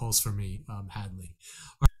on a pulse for me, Hadley.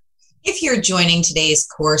 If you're joining today's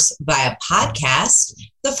course via podcast,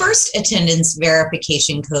 the first attendance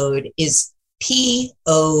verification code is POD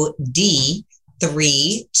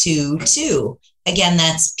 322. Again,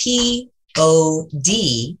 that's POD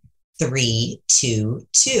 322.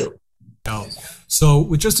 So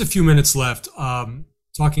with just a few minutes left,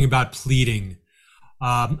 talking about pleading,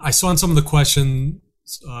 I saw in some of the questions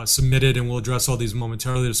submitted, and we'll address all these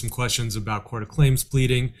momentarily. There's some questions about court of claims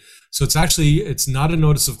pleading. So it's not a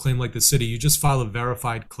notice of claim like the city. You just file a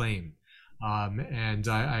verified claim. And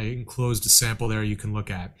I enclosed a sample there you can look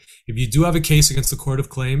at. If you do have a case against the court of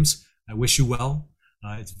claims, I wish you well.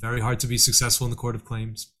 It's very hard to be successful in the court of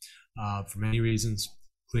claims for many reasons,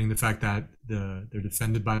 including the fact that they're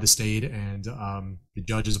defended by the state, and the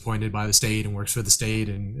judge is appointed by the state and works for the state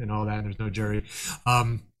and all that, and there's no jury.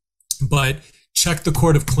 But check the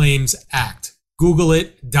Court of Claims Act. Google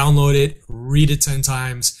it, download it, read it 10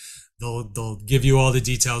 times. They'll give you all the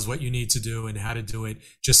details, what you need to do and how to do it.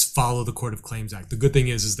 Just follow the Court of Claims Act. The good thing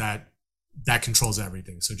is that controls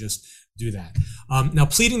everything. So just do that. Now,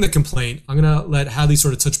 pleading the complaint, I'm going to let Hadley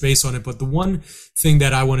sort of touch base on it. But the one thing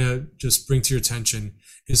that I want to just bring to your attention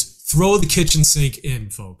is throw the kitchen sink in,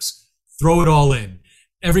 folks. Throw it all in.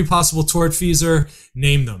 Every possible tortfeasor,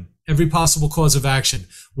 name them. Every possible cause of action,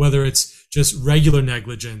 whether it's just regular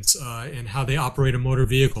negligence in how they operate a motor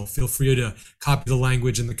vehicle. Feel free to copy the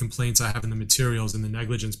language and the complaints I have in the materials in the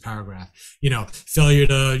negligence paragraph. Failure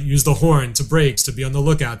to use the horn, to brakes, to be on the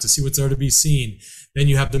lookout, to see what's there to be seen. Then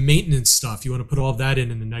you have the maintenance stuff. You want to put all of that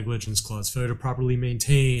in the negligence clause. Failure to properly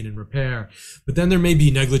maintain and repair. But then there may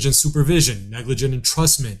be negligent supervision, negligent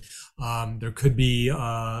entrustment. There could be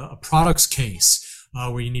a products case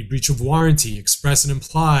where you need breach of warranty, express and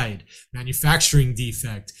implied, manufacturing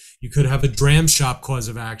defect. You could have a dram shop cause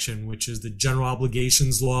of action, which is the General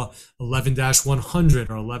Obligations Law 11-100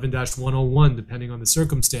 or 11-101, depending on the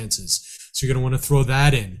circumstances. So you're going to want to throw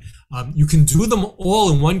that in. You can do them all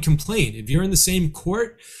in one complaint if you're in the same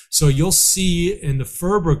court. So you'll see in the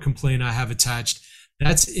Ferber complaint I have attached,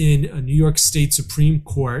 that's in a New York State Supreme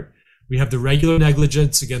Court. We have the regular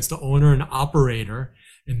negligence against the owner and operator.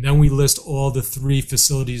 And then we list all the 3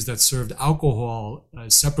 facilities that served alcohol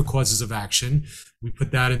as separate causes of action. We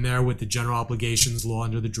put that in there with the general obligations law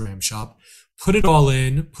under the dram shop. Put it all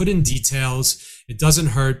in, put in details. It doesn't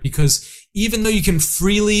hurt, because even though you can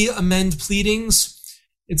freely amend pleadings,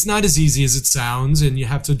 it's not as easy as it sounds, and you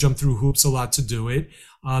have to jump through hoops a lot to do it.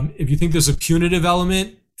 If you think there's a punitive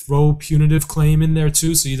element, throw punitive claim in there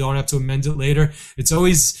too, so you don't have to amend it later. It's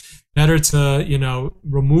always better to,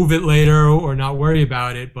 remove it later or not worry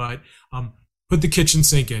about it, but put the kitchen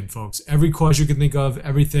sink in, folks. Every cause you can think of,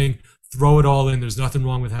 everything, throw it all in. There's nothing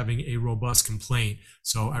wrong with having a robust complaint,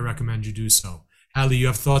 so I recommend you do so. Hadley, you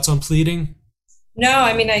have thoughts on pleading? No,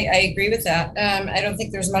 I mean, I agree with that. I don't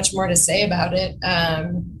think there's much more to say about it.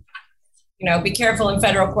 Be careful in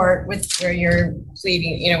federal court with where you're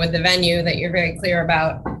pleading, with the venue, that you're very clear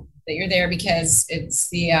about that you're there because it's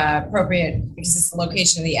the because it's the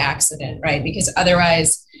location of the accident, right? Because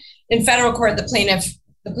otherwise, in federal court, the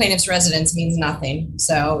plaintiff's residence means nothing.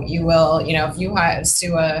 So you will, if you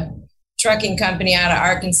sue a trucking company out of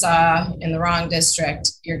Arkansas in the wrong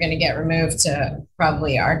district, you're going to get removed to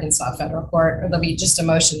probably Arkansas federal court, or there'll be just a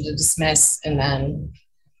motion to dismiss and then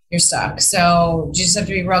you're stuck. So you just have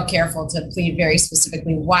to be real careful to plead very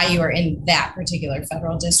specifically why you are in that particular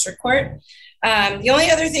federal district court. The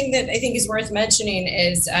only other thing that I think is worth mentioning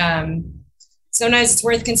is sometimes it's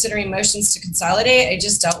worth considering motions to consolidate. I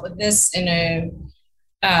just dealt with this in a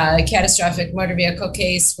catastrophic motor vehicle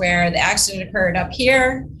case where the accident occurred up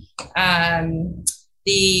here.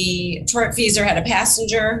 The tortfeasor had a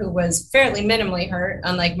passenger who was fairly minimally hurt,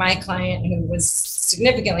 unlike my client who was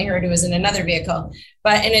significantly hurt, who was in another vehicle.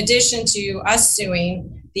 But in addition to us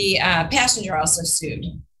suing, the passenger also sued.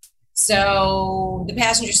 So the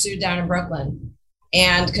passenger sued down in Brooklyn,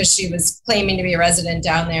 and because she was claiming to be a resident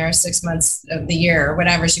down there 6 months of the year or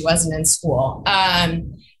whatever, she wasn't in school.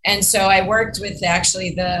 And so I worked with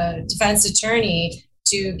actually the defense attorney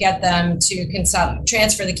to get them to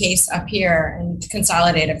transfer the case up here and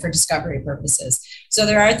consolidate it for discovery purposes. So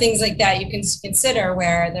there are things like that you can consider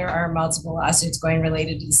where there are multiple lawsuits going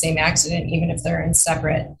related to the same accident, even if they're in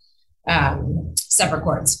separate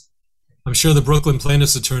courts. I'm sure the Brooklyn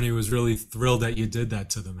plaintiff's attorney was really thrilled that you did that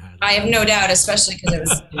to them, Hadley. I have no doubt, especially because it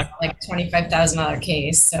was like a $25,000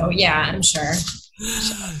 case. So yeah, I'm sure.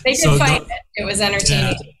 They did fight it. It was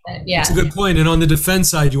entertaining. Yeah. It's a good point. And on the defense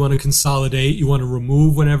side, you want to consolidate. You want to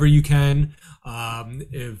remove whenever you can.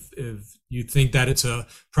 If you think that it's a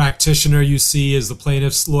practitioner you see as the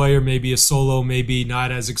plaintiff's lawyer, maybe a solo, maybe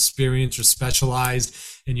not as experienced or specialized,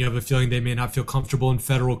 and you have a feeling they may not feel comfortable in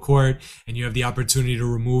federal court, and you have the opportunity to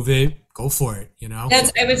remove it, go for it, you know?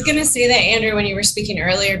 I was going to say that, Andrew, when you were speaking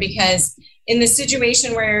earlier, because in the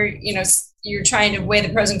situation where, you're trying to weigh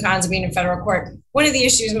the pros and cons of being in federal court, one of the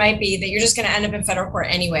issues might be that you're just going to end up in federal court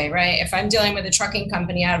anyway, right? If I'm dealing with a trucking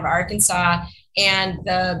company out of Arkansas and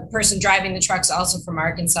the person driving the truck's also from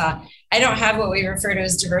Arkansas, I don't have what we refer to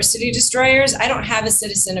as diversity destroyers. I don't have a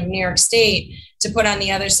citizen of New York State to put on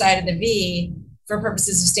the other side of the V for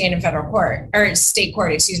purposes of staying in federal court, or state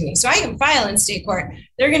court, excuse me. So I can file in state court.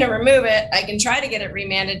 They're going to remove it. I can try to get it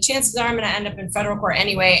remanded. Chances are I'm going to end up in federal court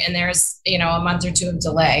anyway, and there's, a month or two of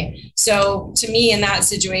delay. So to me, in that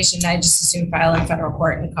situation, I just assume file in federal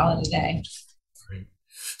court and call it a day. Great.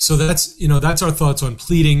 So that's our thoughts on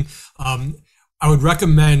pleading. I would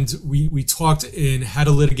recommend, we talked in How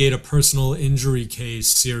to Litigate a Personal Injury Case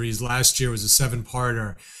series last year. It was a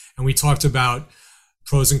 7-parter, and we talked about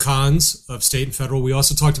pros and cons of state and federal. We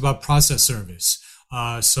also talked about process service.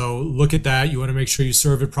 So look at that. You want to make sure you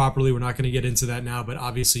serve it properly. We're not going to get into that now, but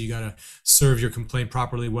obviously you got to serve your complaint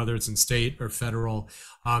properly, whether it's in state or federal.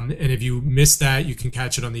 And if you missed that, you can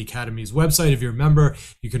catch it on the Academy's website. If you're a member,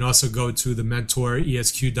 you can also go to the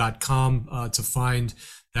mentoresq.com to find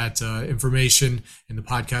that information in the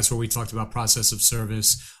podcast where we talked about process of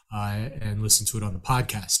service and listen to it on the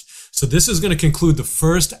podcast. So this is going to conclude the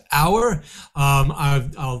first hour. I'm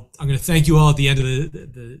going to thank you all at the end of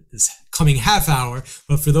this coming half hour.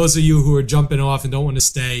 But for those of you who are jumping off and don't want to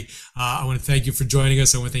stay, I want to thank you for joining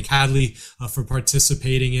us. I want to thank Hadley for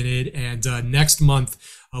participating in it. And next month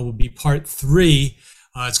will be part 3.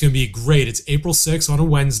 It's going to be great. It's April 6th on a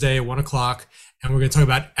Wednesday at 1 o'clock. And we're going to talk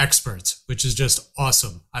about experts, which is just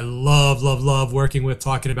awesome. I love working with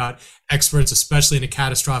talking about experts, especially in a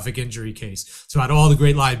catastrophic injury case. It's about all the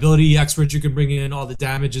great liability experts you can bring in, all the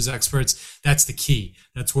damages experts. That's the key.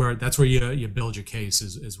 That's where you build your case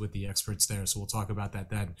is with the experts there. So we'll talk about that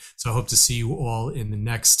then. So I hope to see you all in the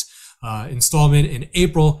next installment in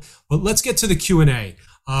April. But let's get to the Q&A.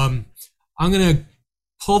 I'm going to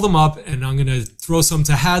pull them up and I'm going to throw some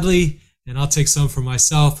to Hadley and I'll take some for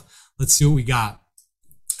myself. Let's see what we got.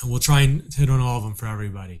 And we'll try and hit on all of them for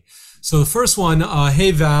everybody. So the first one, hey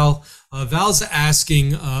Val. Val's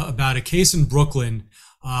asking about a case in Brooklyn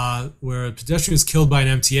where a pedestrian was killed by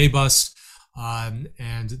an MTA bus,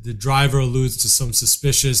 and the driver alludes to some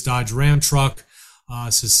suspicious Dodge Ram truck,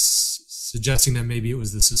 suggesting that maybe it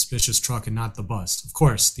was the suspicious truck and not the bus. Of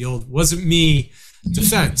course, the old "wasn't me"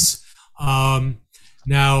 defense.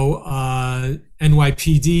 Now,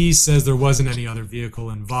 NYPD says there wasn't any other vehicle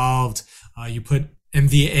involved. You put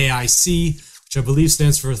MVAIC, which I believe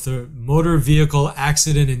stands for the Motor Vehicle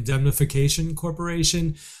Accident Indemnification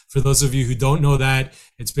Corporation. For those of you who don't know that,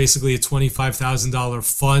 it's basically a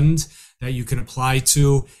 $25,000 fund that you can apply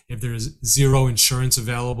to if there's zero insurance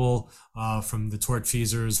available from the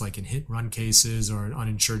tortfeasors, like in hit-run cases or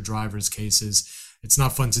uninsured drivers cases. It's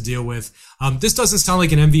not fun to deal with. This doesn't sound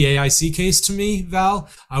like an MVAIC case to me, Val.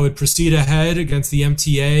 I would proceed ahead against the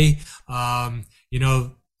MTA.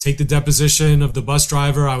 take the deposition of the bus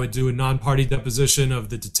driver. I would do a non-party deposition of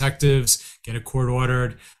the detectives, get a court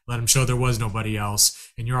ordered, let them show there was nobody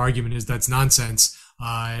else. And your argument is that's nonsense,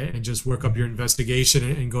 and just work up your investigation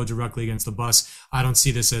and go directly against the bus. I don't see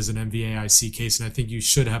this as an MVAIC case, and I think you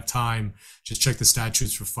should have time. Just check the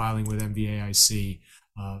statutes for filing with MVAIC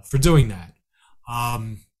for doing that.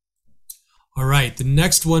 All right, the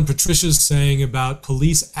next one, Patricia's saying about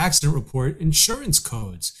police accident report insurance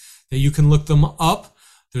codes, that you can look them up.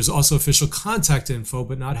 There's also official contact info,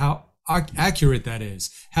 but not how accurate that is.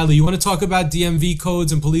 Hallie, you want to talk about DMV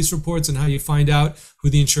codes and police reports and how you find out who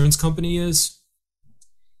the insurance company is?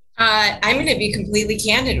 I'm going to be completely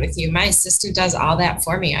candid with you. My assistant does all that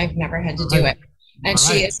for me. I've never had to do it. And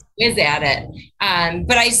she is at it.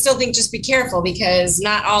 But I still think just be careful, because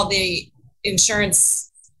not all the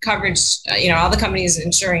insurance coverage, all the companies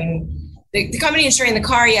insuring, the company insuring the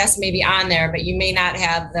car, yes, may be on there, but you may not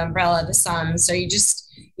have the umbrella, the sum. So you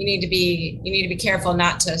need to be careful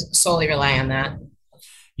not to solely rely on that.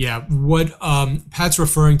 Yeah. What Pat's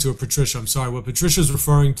referring to, Patricia, I'm sorry, what Patricia's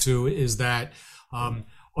referring to is that on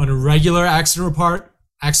a regular accident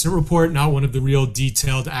report, not one of the real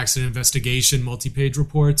detailed accident investigation multi-page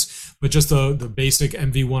reports, but just the basic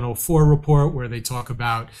MV 104 report where they talk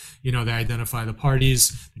about, they identify the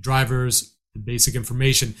parties, the drivers, the basic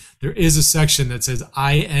information. There is a section that says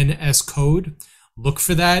INS code. Look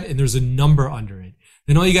for that, and there's a number under it.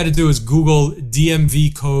 Then all you got to do is Google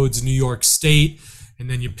DMV codes, New York State, and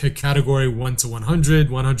then you pick category 1 to 100,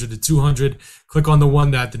 100 to 200. Click on the one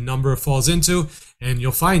that the number falls into, and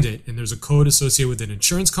you'll find it. And there's a code associated with an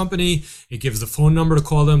insurance company. It gives the phone number to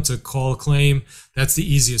call them to call a claim. That's the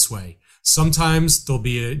easiest way. Sometimes there'll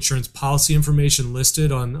be insurance policy information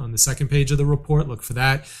listed on the second page of the report. Look for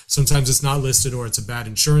that. Sometimes it's not listed, or it's a bad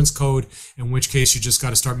insurance code, in which case you just got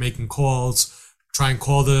to start making calls. Try and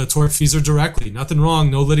call the tortfeasor directly. Nothing wrong.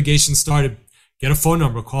 No litigation started. Get a phone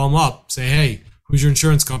number. Call them up. Say, hey, who's your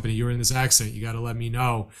insurance company? You were in this accident. You got to let me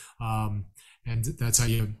know. And that's how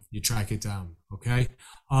you track it down. Okay.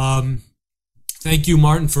 Thank you,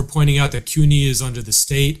 Martin, for pointing out that CUNY is under the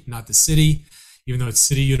state, not the city. Even though it's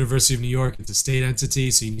City University of New York, it's a state entity,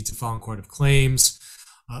 so you need to file in Court of Claims.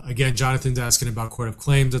 Again, Jonathan's asking about Court of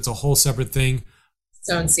Claims. That's a whole separate thing.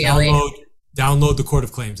 So in CLE. Download the Court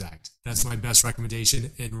of Claims Act. That's my best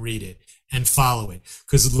recommendation, and read it and follow it.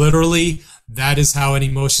 Because literally, that is how any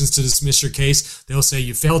motions to dismiss your case, they'll say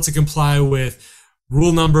you failed to comply with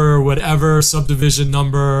rule number, whatever, subdivision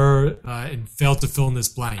number, and failed to fill in this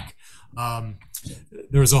blank.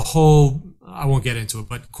 There's a whole, I won't get into it,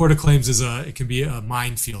 but Court of Claims it can be a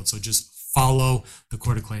minefield. So just follow the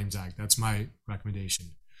Court of Claims Act. That's my recommendation.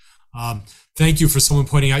 Thank you for someone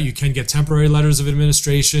pointing out you can get temporary letters of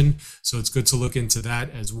administration. So it's good to look into that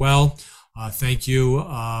as well. Thank you.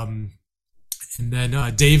 And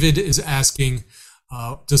then David is asking,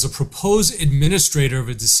 does a proposed administrator of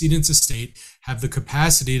a decedent's estate have the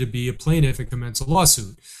capacity to be a plaintiff and commence a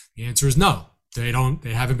lawsuit? The answer is no. They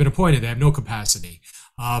haven't been appointed. They have no capacity.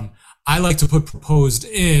 I like to put proposed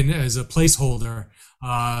in as a placeholder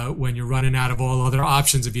when you're running out of all other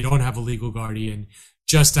options if you don't have a legal guardian,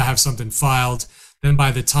 just to have something filed. Then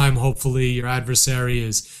by the time, hopefully, your adversary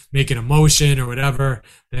is making a motion or whatever,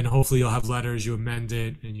 then hopefully you'll have letters, you amend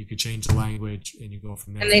it, and you could change the language, and you go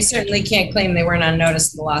from there. And they certainly can't claim they weren't on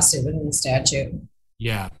notice of the lawsuit within the statute.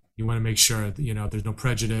 Yeah, you want to make sure that, there's no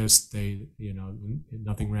prejudice.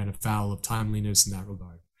 Nothing ran afoul of timeliness in that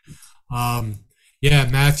regard. Yeah,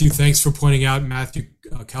 Matthew, thanks for pointing out. Matthew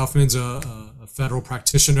Kaufman's a federal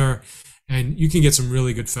practitioner, and you can get some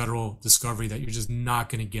really good federal discovery that you're just not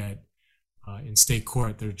going to get in state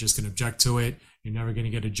court. They're just going to object to it. You're never going to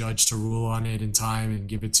get a judge to rule on it in time and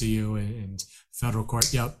give it to you. And federal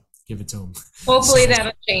court, yep, give it to them. Hopefully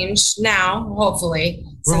that'll change now. Hopefully,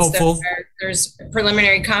 we're hopeful. There's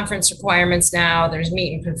preliminary conference requirements now. There's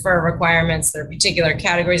meet and confer requirements. There are particular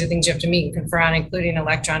categories of things you have to meet and confer on, including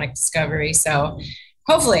electronic discovery. So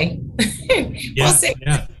hopefully, we'll see.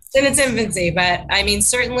 Yeah. It's in its infancy, but I mean,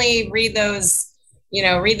 certainly read those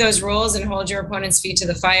rules and hold your opponent's feet to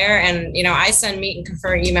the fire. And, I send meet and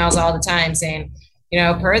confer emails all the time saying,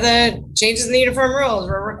 per the changes in the uniform rules,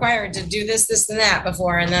 we're required to do this, this, and that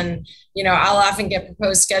before. And then, I'll often get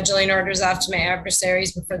proposed scheduling orders off to my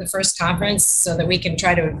adversaries before the first conference so that we can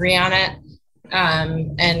try to agree on it.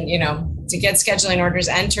 And, to get scheduling orders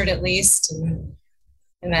entered at least. And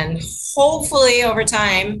then hopefully over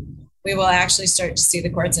time, we will actually start to see the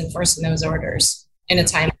courts enforcing those orders in a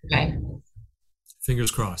timely way. Fingers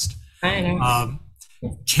crossed. I know.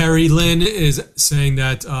 Carrie Lynn is saying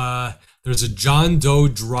that there's a John Doe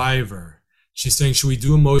driver. She's saying, should we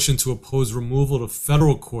do a motion to oppose removal to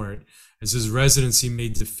federal court as his residency may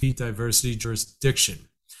defeat diversity jurisdiction.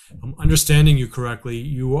 If I'm understanding you correctly,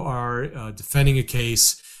 you are defending a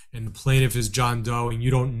case and the plaintiff is John Doe and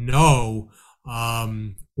you don't know,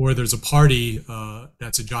 or there's a party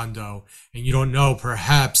that's a John Doe and you don't know,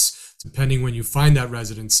 perhaps, depending when you find that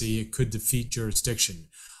residency, it could defeat jurisdiction.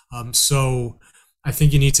 So I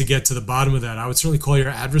think you need to get to the bottom of that. I would certainly call your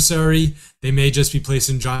adversary. They may just be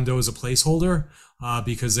placing John Doe as a placeholder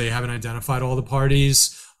because they haven't identified all the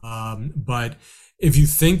parties. But if you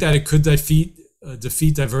think that it could defeat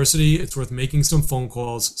diversity, it's worth making some phone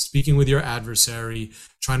calls, speaking with your adversary,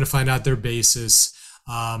 trying to find out their basis.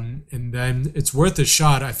 And then it's worth a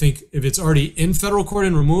shot. I think if it's already in federal court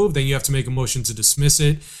and removed, then you have to make a motion to dismiss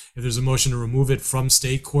it. If there's a motion to remove it from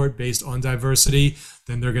state court based on diversity,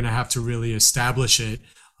 then they're going to have to really establish it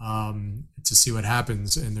to see what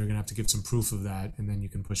happens. And they're going to have to give some proof of that. And then you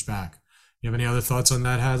can push back. You have any other thoughts on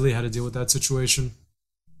that, Hadley? How to deal with that situation?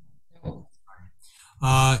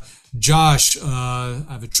 Josh, I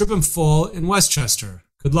have a trip and fall in Westchester.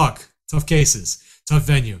 Good luck. Tough cases. Tough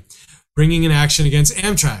venue. Bringing an action against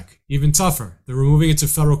Amtrak, even tougher. They're removing it to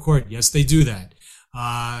federal court. Yes, they do that.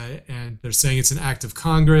 And they're saying it's an act of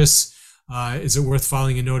Congress. Is it worth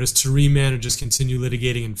filing a notice to remand or just continue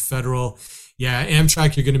litigating in federal? Yeah,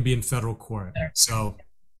 Amtrak, you're going to be in federal court. So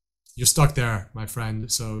you're stuck there, my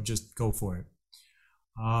friend. So just go for it.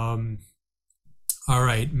 All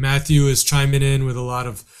right. Matthew is chiming in with a lot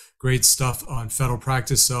of great stuff on federal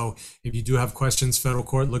practice. So if you do have questions, federal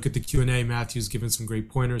court, look at the Q&A. Matthew's given some great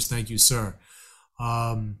pointers. Thank you, sir.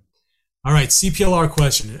 All right. CPLR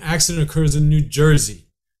question. An accident occurs in New Jersey.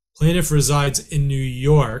 Plaintiff resides in New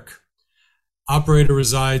York. Operator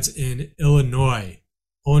resides in Illinois.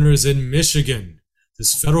 Owner is in Michigan.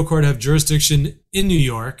 Does federal court have jurisdiction in New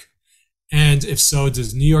York? And if so,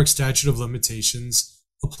 does New York statute of limitations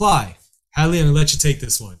apply? Hadley, I'm going to let you take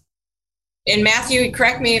this one. And Matthew,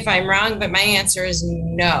 correct me if I'm wrong, but my answer is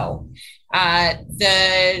no.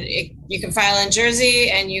 You can file in Jersey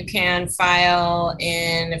and you can file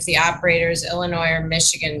in, if the operator is Illinois or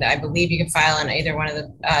Michigan, I believe you can file in either one of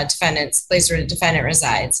the defendants, place where the defendant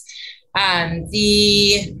resides.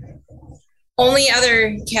 The only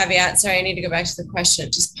other caveat, sorry, I need to go back to the question.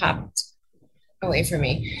 It just popped away from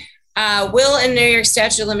me. Will a New York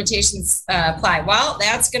statute of limitations apply? Well,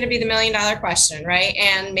 that's going to be the $1 million question, right?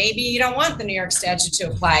 And maybe you don't want the New York statute to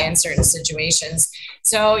apply in certain situations.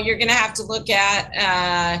 So you're going to have to look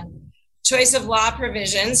at choice of law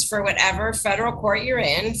provisions for whatever federal court you're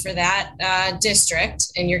in for that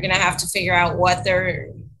district. And you're going to have to figure out what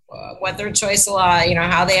their choice of law,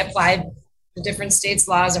 how they apply the different states'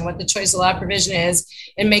 laws and what the choice of law provision is,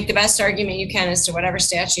 and make the best argument you can as to whatever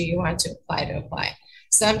statute you want to apply.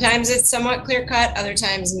 Sometimes it's somewhat clear-cut, other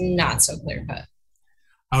times not so clear-cut.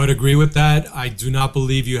 I would agree with that. I do not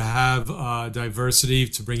believe you have diversity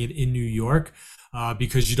to bring it in New York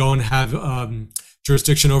because you don't have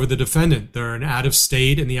jurisdiction over the defendant. They're an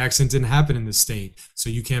out-of-state and the accident didn't happen in the state, so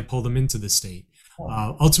you can't pull them into the state.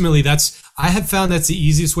 Ultimately, I have found that's the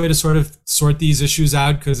easiest way to sort of sort these issues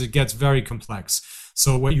out because it gets very complex.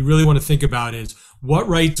 So what you really want to think about is, what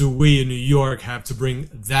right do we in New York have to bring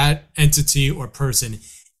that entity or person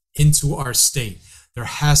into our state? There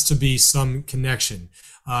has to be some connection.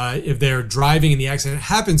 If they're driving and the accident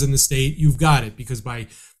happens in the state, you've got it because by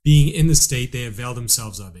being in the state, they avail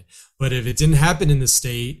themselves of it. But if it didn't happen in the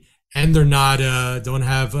state and they're not, don't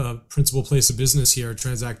have a principal place of business here,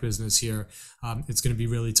 transact business here, it's going to be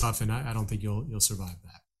really tough, and I don't think you'll survive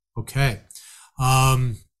that. Okay.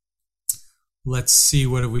 Let's see,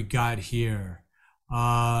 what have we got here?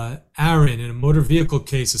 Aaron, in a motor vehicle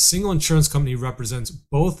case, a single insurance company represents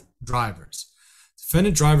both drivers.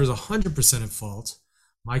 Defendant driver is 100% at fault.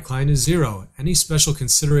 My client is 0. Any special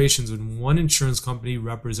considerations when one insurance company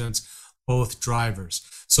represents both drivers?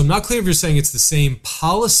 So I'm not clear if you're saying it's the same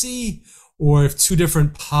policy or if two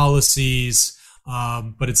different policies,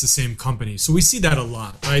 but it's the same company. So we see that a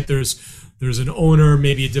lot, right? There's an owner,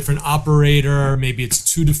 maybe a different operator, maybe it's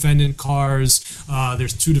two defendant cars.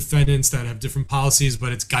 There's two defendants that have different policies,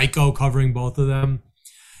 but it's Geico covering both of them.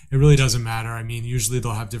 It really doesn't matter. I mean, usually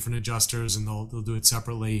they'll have different adjusters and they'll do it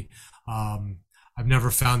separately. I've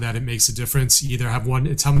never found that it makes a difference. You either have one,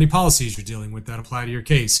 it's how many policies you're dealing with that apply to your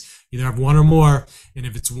case. Either have one or more, and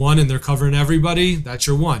if it's one and they're covering everybody, that's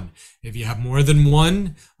your one. If you have more than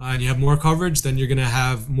one and you have more coverage, then you're going to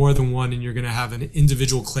have more than one and you're going to have an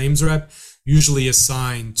individual claims rep, usually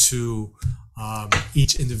assigned to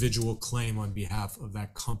each individual claim on behalf of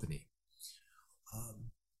that company.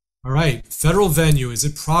 All right, federal venue, is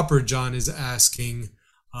it proper, John is asking,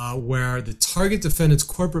 where the target defendant's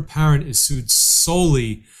corporate parent is sued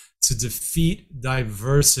solely to defeat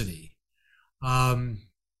diversity? Go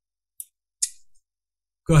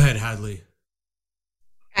ahead, Hadley.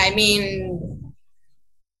 I mean,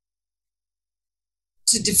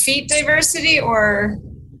 to defeat diversity, or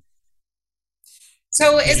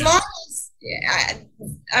so as long as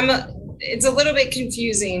it's a little bit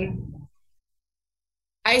confusing.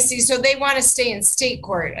 I see. So they want to stay in state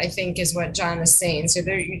court, I think is what John is saying. So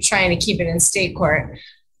you're trying to keep it in state court.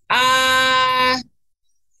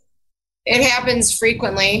 It happens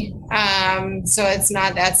frequently. So it's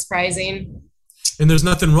not that surprising. And there's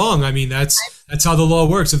nothing wrong. I mean, that's how the law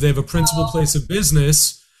works. If they have a principal place of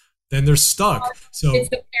business, then they're stuck. So it's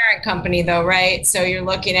the parent company though, right? So you're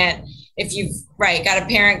looking at if you've got a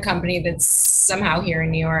parent company that's somehow here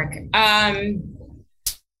in New York.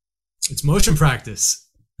 It's motion practice.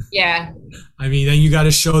 Yeah. I mean, then you got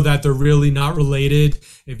to show that they're really not related.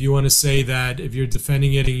 If you want to say that, if you're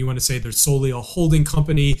defending it and you want to say they're solely a holding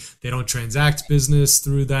company, they don't transact business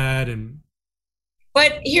through that.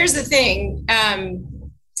 But here's the thing.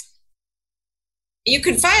 You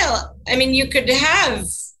could file, you could have,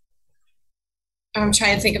 I'm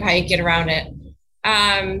trying to think of how you get around it.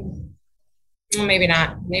 Well, maybe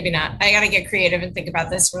not. I got to get creative and think about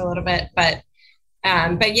this for a little bit, but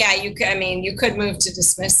yeah, you could move to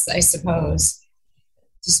dismiss, I suppose.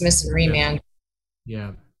 Dismiss and remand.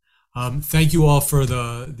 Yeah. Thank you all for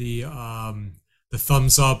the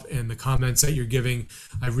thumbs up and the comments that you're giving.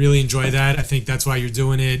 I really enjoy that. I think that's why you're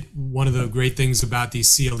doing it. One of the great things about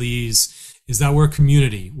these CLEs is that we're a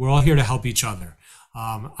community. We're all here to help each other.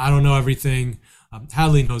 I don't know everything.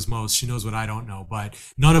 Hadley knows most. She knows what I don't know, but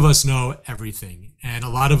none of us know everything. And a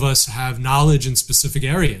lot of us have knowledge in specific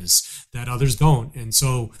areas that others don't. And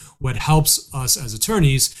so what helps us as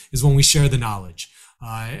attorneys is when we share the knowledge.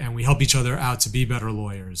 And we help each other out to be better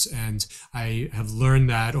lawyers. And I have learned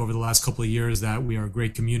that over the last couple of years that we are a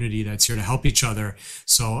great community that's here to help each other.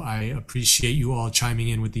 So I appreciate you all chiming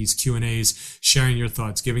in with these Q&As, sharing your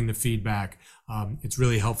thoughts, giving the feedback. It's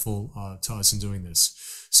really helpful to us in doing this.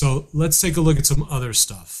 So let's take a look at some other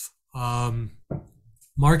stuff.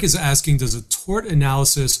 Mark is asking, does a tort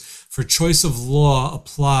analysis for choice of law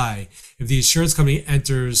apply if the insurance company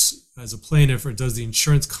enters as a plaintiff, or does the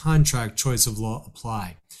insurance contract choice of law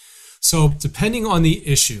apply? So depending on the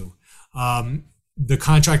issue, the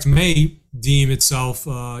contract may deem itself,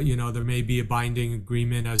 there may be a binding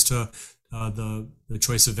agreement as to the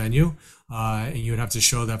choice of venue, and you would have to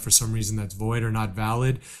show that for some reason that's void or not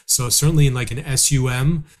valid. So certainly in like an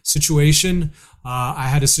SUM situation, I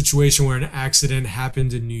had a situation where an accident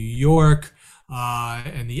happened in New York,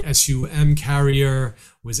 and the SUM carrier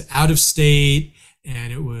was out of state,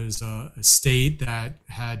 and it was a state that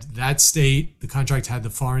had the contract had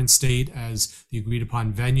the foreign state as the agreed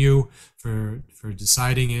upon venue for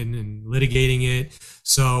deciding it and litigating it.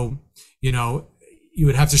 So, you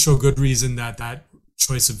would have to show good reason that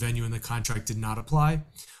choice of venue in the contract did not apply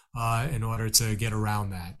in order to get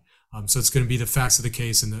around that. So it's going to be the facts of the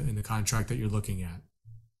case in the contract that you're looking at.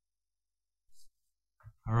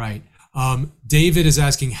 All right. David is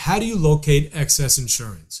asking, how do you locate excess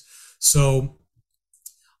insurance? So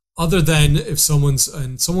other than if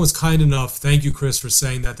someone's kind enough, thank you, Chris, for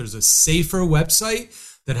saying that there's a safer website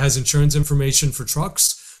that has insurance information for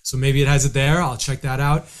trucks. So maybe it has it there. I'll check that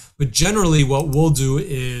out. But generally what we'll do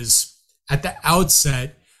is at the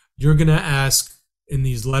outset, you're going to ask in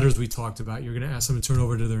these letters we talked about, you're going to ask them to turn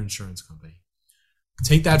over to their insurance company.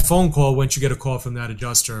 Take that phone call once you get a call from that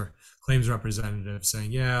adjuster, claims representative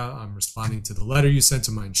saying, yeah, I'm responding to the letter you sent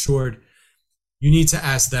to my insured. You need to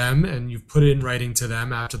ask them, and you've put it in writing to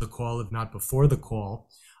them after the call, if not before the call,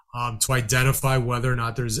 to identify whether or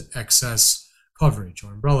not there's excess coverage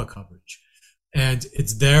or umbrella coverage. And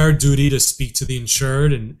it's their duty to speak to the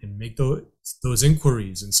insured and make those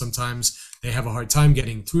inquiries. And sometimes they have a hard time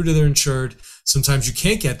getting through to their insured. Sometimes you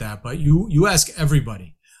can't get that, but you ask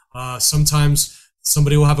everybody. Sometimes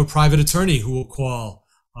somebody will have a private attorney who will call,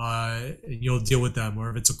 and you'll deal with them. Or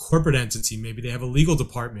if it's a corporate entity, maybe they have a legal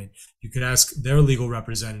department. You could ask their legal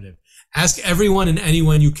representative. Ask everyone and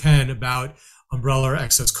anyone you can about umbrella or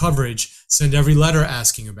excess coverage. Send every letter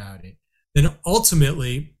asking about it. Then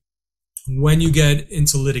ultimately, when you get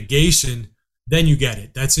into litigation, then you get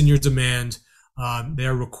it. That's in your demand.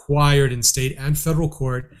 They're required in state and federal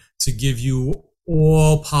court to give you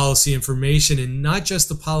all policy information, and not just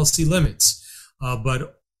the policy limits,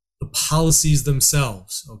 but the policies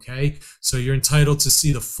themselves, okay? So you're entitled to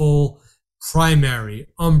see the full primary,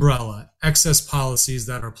 umbrella, excess policies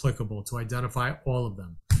that are applicable, to identify all of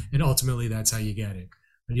them. And ultimately, that's how you get it.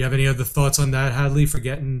 Do you have any other thoughts on that, Hadley, for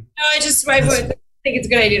getting... No, I think it's a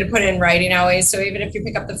good idea to put it in writing always. So even if you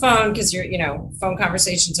pick up the phone, because phone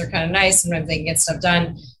conversations are kind of nice, sometimes they can get stuff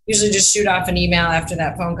done. usually just shoot off an email after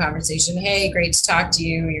that phone conversation. Hey, great to talk to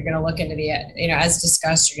you. You're going to look into the, as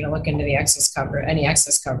discussed, you're going to look into the excess any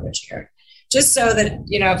excess coverage here. Just so that,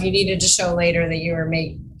 if you needed to show later that you were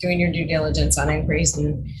doing your due diligence on inquiries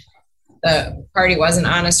and the party wasn't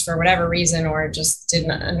honest for whatever reason, or just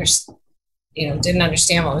didn't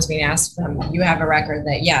understand what was being asked of them, you have a record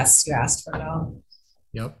that, yes, you asked for it all.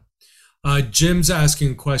 Yep. Jim's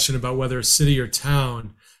asking a question about whether a city or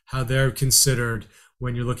town, how they're considered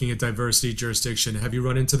when you're looking at diversity jurisdiction. Have you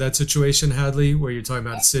run into that situation, Hadley, where you're talking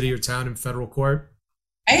about a city or town in federal court?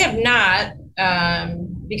 I have not,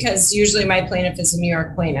 because usually my plaintiff is a New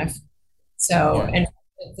York plaintiff. So, yeah. And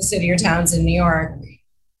the city or town's in New York.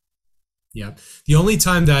 Yeah. The only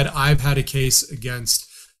time that I've had a case against,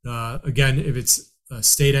 again, if it's a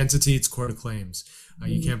state entity, it's court of claims.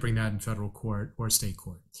 You can't bring that in federal court or state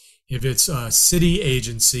court. If it's a city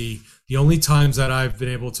agency, the only times that I've been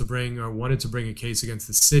able to bring or wanted to bring a case against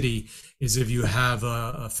the city is if you have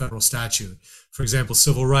a federal statute. For example,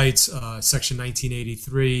 civil rights, Section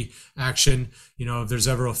 1983 action, if there's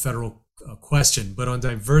ever a federal question. But on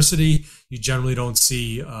diversity, you generally don't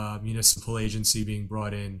see a municipal agency being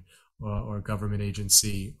brought in or a government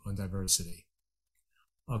agency on diversity.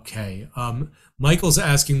 Okay. Michael's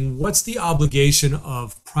asking, what's the obligation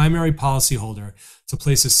of primary policyholder to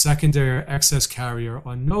place a secondary or excess carrier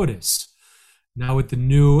on notice? Now with the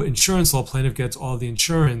new insurance law, plaintiff gets all the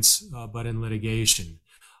insurance, but in litigation.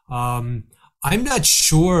 I'm not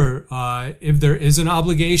sure if there is an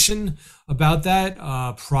obligation about that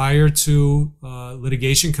prior to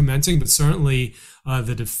litigation commencing, but certainly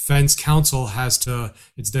the defense counsel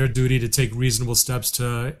it's their duty to take reasonable steps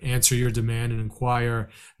to answer your demand and inquire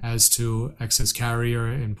as to excess carrier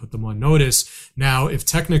and put them on notice. Now, if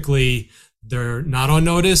technically they're not on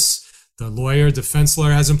notice, the defense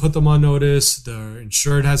lawyer hasn't put them on notice, the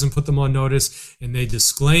insured hasn't put them on notice, and they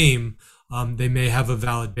disclaim, they may have a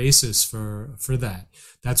valid basis for that.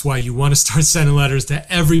 That's why you want to start sending letters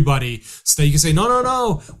to everybody so that you can say,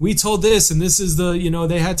 no, we told this, and this is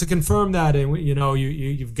they had to confirm that. And,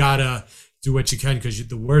 you've got to do what you can, because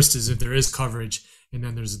the worst is if there is coverage and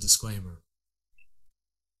then there's a disclaimer.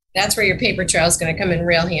 That's where your paper trail is going to come in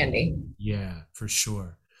real handy. Yeah, for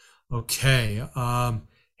sure. Okay.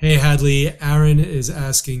 Hey, Hadley, Aaron is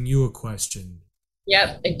asking you a question.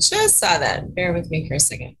 Yep, I just saw that. Bear with me for a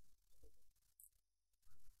second.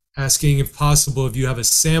 Asking if possible, if you have a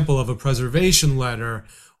sample of a preservation letter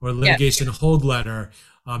or litigation hold letter,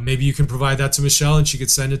 maybe you can provide that to Michelle and she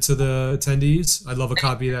could send it to the attendees. I'd love a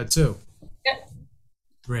copy of that too. Yep.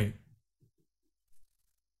 Great.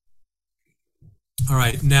 All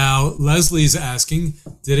right. Now, Leslie's asking,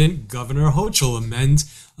 didn't Governor Hochul amend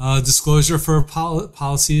disclosure for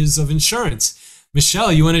policies of insurance?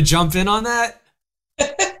 Michelle, you want to jump in on that?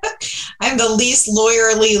 I'm the least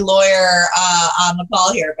lawyerly lawyer on the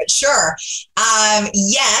call here, but sure.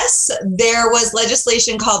 Yes, there was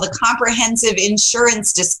legislation called the Comprehensive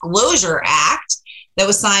Insurance Disclosure Act that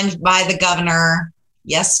was signed by the governor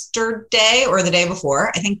yesterday or the day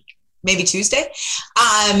before, I think maybe Tuesday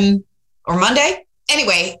or Monday.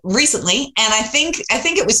 Anyway, recently, and I think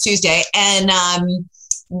it was Tuesday. And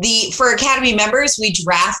for Academy members, we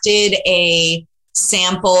drafted a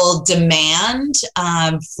sample demand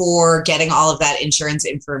for getting all of that insurance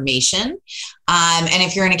information. And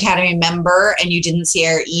if you're an Academy member and you didn't see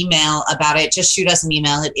our email about it, just shoot us an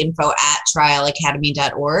email at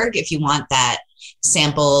info@trialacademy.org. If you want that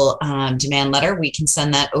sample demand letter, we can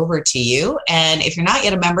send that over to you. And if you're not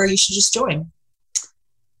yet a member, you should just join.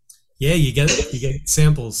 Yeah, you get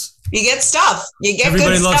samples. You get stuff. You get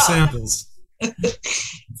Everybody good loves stuff. samples.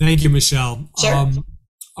 Thank you, Michelle. Sure.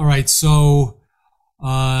 All right, so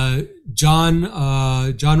John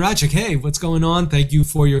Ratchick, hey, what's going on? Thank you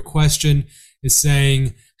for your question. Is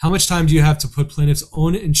saying, how much time do you have to put plaintiff's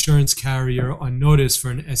own insurance carrier on notice for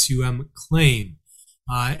an SUM claim?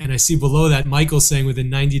 And I see below that Michael saying within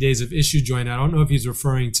 90 days of issue join. I don't know if he's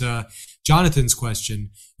referring to Jonathan's question.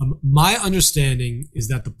 My understanding is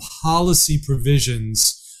that the policy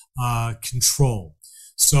provisions control.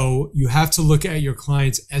 So you have to look at your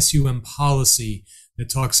client's SUM policy that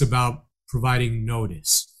talks about providing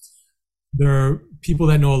notice. There are people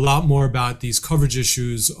that know a lot more about these coverage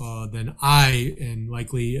issues than I, and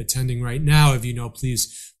likely attending right now. If you know,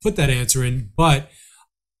 please put that answer in. But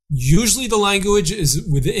usually the language is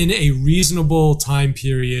within a reasonable time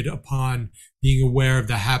period upon being aware of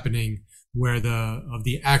the happening of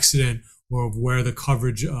the accident or of where the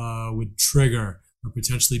coverage would trigger or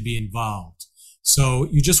potentially be involved. So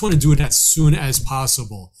you just want to do it as soon as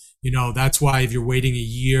possible. That's why if you're waiting a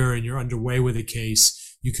year and you're underway with a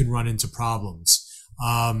case, you can run into problems.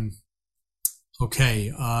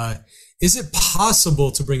 Okay. Is it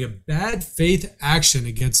possible to bring a bad faith action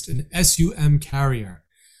against an SUM carrier?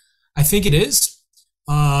 I think it is.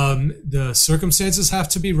 The circumstances have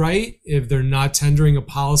to be right. If they're not tendering a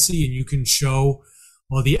policy and you can show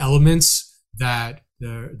all the elements that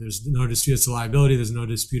there's no dispute as to liability, there's no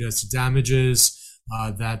dispute as to damages,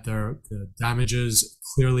 that the damages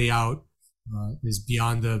clearly is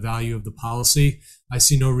beyond the value of the policy, I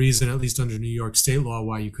see no reason, at least under New York state law,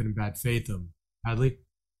 why you couldn't bad faith them. Hadley?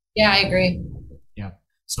 Yeah, I agree. Yeah,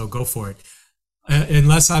 so go for it.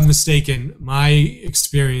 Unless I'm mistaken, my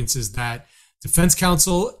experience is that defense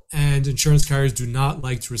counsel and insurance carriers do not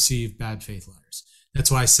like to receive bad faith letters. That's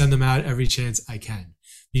why I send them out every chance I can.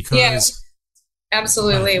 Because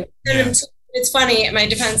absolutely. It's funny. My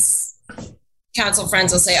defense counsel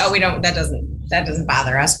friends will say, "Oh, that doesn't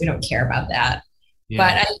bother us. We don't care about that." Yeah.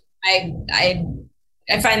 But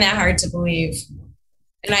I find that hard to believe.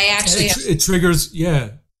 And I actually it triggers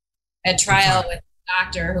a trial with a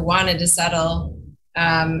doctor who wanted to settle,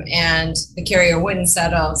 and the carrier wouldn't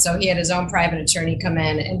settle. So he had his own private attorney come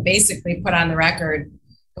in and basically put on the record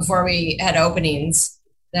before we had openings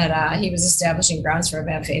that he was establishing grounds for a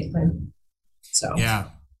bad faith claim. So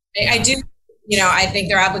I do, I think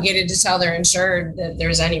they're obligated to tell their insured that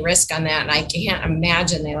there's any risk on that. And I can't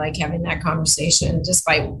imagine they like having that conversation just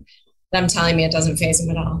by them telling me it doesn't faze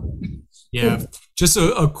them at all. Yeah. Just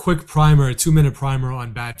a quick primer, a 2-minute primer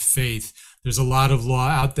on bad faith. There's a lot of law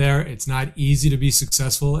out there. It's not easy to be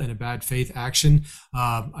successful in a bad faith action.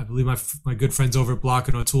 I believe my good friends over at Block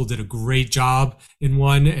and O'Toole did a great job in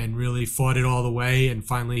one and really fought it all the way and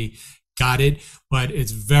finally got it. But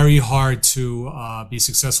it's very hard to be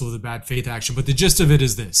successful with a bad faith action. But the gist of it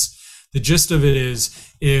is this. The gist of it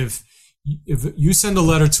is if you send a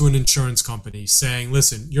letter to an insurance company saying,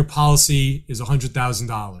 listen, your policy is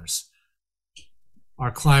 $100,000.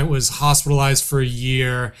 Our client was hospitalized for a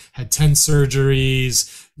year, had 10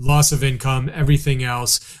 surgeries, loss of income, everything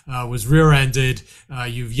else, was rear-ended.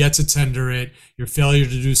 You've yet to tender it. Your failure to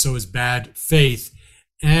do so is bad faith.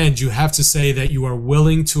 And you have to say that you are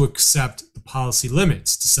willing to accept the policy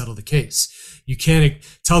limits to settle the case. You can't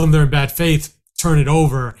tell them they're in bad faith, turn it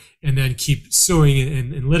over, and then keep suing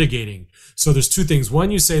and litigating. So there's two things. One,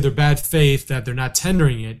 you say they're bad faith, that they're not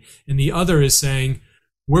tendering it. And the other is saying,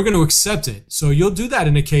 we're going to accept it. So you'll do that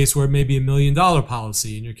in a case where it may be $1 million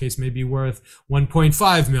policy. In your case, may be worth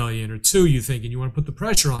 1.5 million or 2, you think, and you want to put the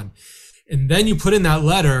pressure on. And then you put in that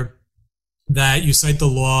letter that you cite the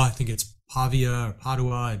law. I think it's Pavia or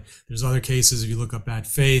Padua, and there's other cases if you look up bad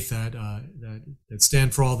faith that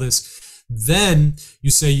stand for all this. Then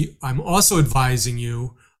you say, I'm also advising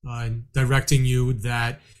you and directing you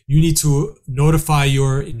that you need to notify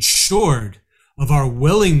your insured of our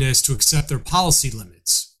willingness to accept their policy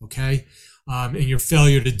limits, okay? And your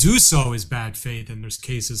failure to do so is bad faith, and there's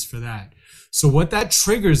cases for that. So what that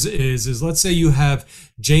triggers is let's say you have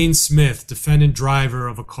Jane Smith, defendant driver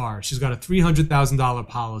of a car. She's got a $300,000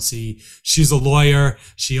 policy. She's a lawyer.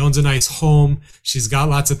 She owns a nice home. She's got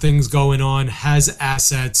lots of things going on, has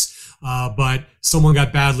assets, but someone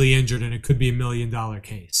got badly injured, and it could be $1 million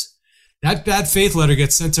case. That bad faith letter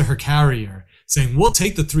gets sent to her carrier saying, we'll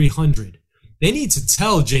take the 300. They need to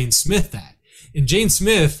tell Jane Smith that. And Jane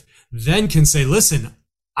Smith then can say, listen,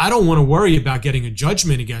 I don't want to worry about getting a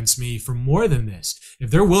judgment against me for more than this.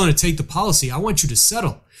 If they're willing to take the policy, I want you to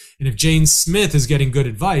settle. And if Jane Smith is getting good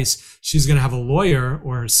advice, she's going to have a lawyer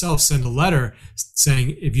or herself send a letter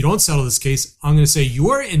saying, if you don't settle this case, I'm going to say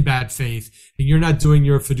you're in bad faith and you're not doing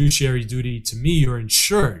your fiduciary duty to me, you're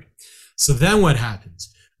insured. So then what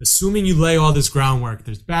happens? Assuming you lay all this groundwork,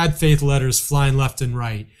 there's bad faith letters flying left and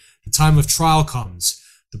right. The time of trial comes.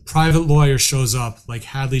 The private lawyer shows up, like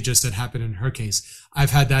Hadley just said happened in her case.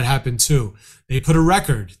 I've had that happen too. They put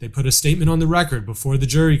a statement on the record before the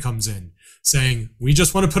jury comes in saying, we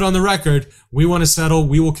just want to put on the record, we want to settle,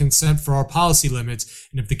 we will consent for our policy limits.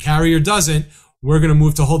 And if the carrier doesn't, we're going to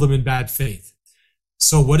move to hold them in bad faith.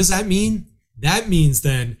 So what does that mean? That means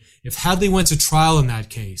then if Hadley went to trial in that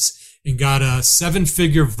case and got a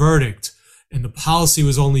 7-figure verdict and the policy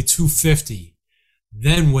was only $250,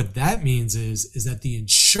 then what that means is that the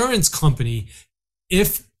insurance company,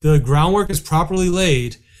 if the groundwork is properly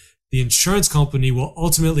laid, the insurance company will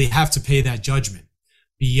ultimately have to pay that judgment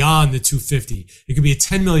beyond the $250. It could be a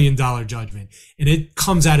 $10 million judgment, and it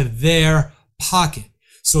comes out of their pocket.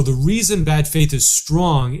 So the reason bad faith is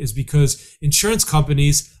strong is because insurance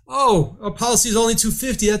companies, our policy is only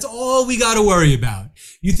 $250. That's all we got to worry about.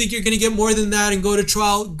 You think you're going to get more than that and go to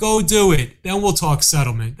trial? Go do it. Then we'll talk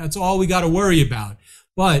settlement. That's all we got to worry about.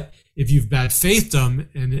 But if you've bad faithed them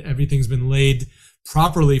and everything's been laid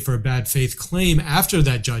properly for a bad faith claim after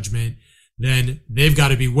that judgment, then they've got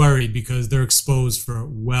to be worried because they're exposed for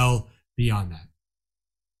well beyond that.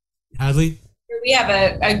 Hadley? We have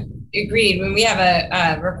agreed when we have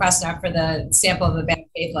a request now for the sample of the bad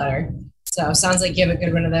faith letter. So sounds like you have a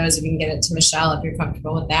good one of those. If you can get it to Michelle, if you're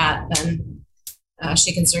comfortable with that, then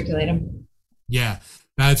she can circulate them. Yeah,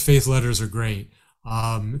 bad faith letters are great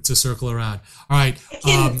to circle around. All right.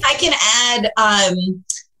 I can add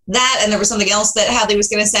that, and there was something else that Hadley was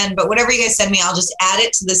going to send, but whatever you guys send me, I'll just add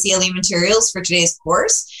it to the CLE materials for today's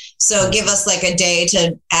course. So give us like a day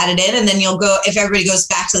to add it in, and then you'll go, if everybody goes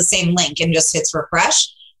back to the same link and just hits refresh.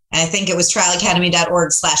 And I think it was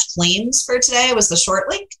trialacademy.org/claims for today was the short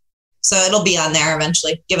link. So it'll be on there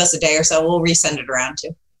eventually. Give us a day or so. We'll resend it around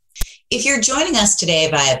too. If you're joining us today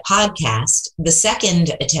via podcast, the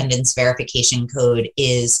second attendance verification code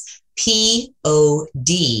is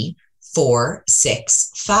POD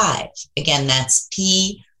 465. Again, that's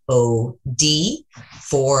POD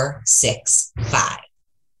 465.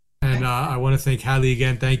 And I want to thank Hadley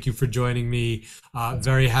again. Thank you for joining me.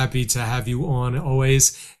 Very happy to have you on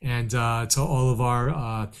always. And to all of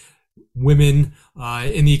our women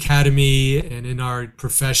in the academy and in our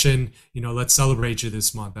profession, let's celebrate you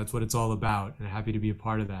this month. That's what it's all about. And happy to be a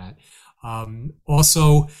part of that.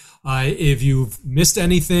 Also, if you've missed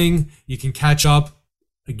anything, you can catch up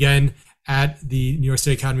again at the New York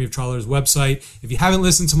State Academy of Trial Lawyers website. If you haven't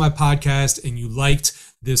listened to my podcast and you liked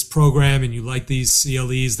this program and you like these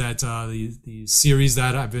CLEs that the series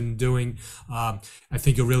that I've been doing, I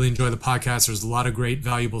think you'll really enjoy the podcast. There's a lot of great,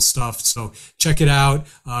 valuable stuff. So check it out.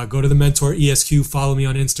 Go to the Mentor ESQ. Follow me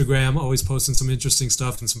on Instagram. Always posting some interesting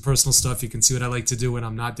stuff and some personal stuff. You can see what I like to do when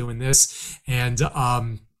I'm not doing this. And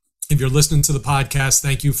if you're listening to the podcast,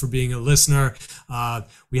 thank you for being a listener.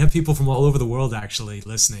 We have people from all over the world actually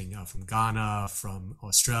listening, from Ghana, from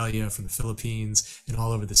Australia, from the Philippines, and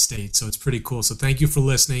all over the States. So it's pretty cool. So thank you for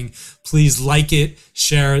listening. Please like it,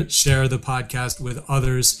 share the podcast with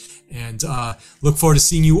others, and look forward to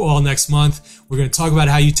seeing you all next month. We're going to talk about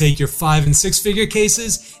how you take your 5- and 6-figure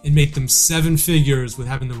cases and make them 7 figures with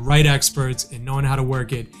having the right experts and knowing how to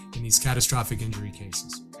work it in these catastrophic injury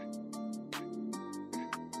cases.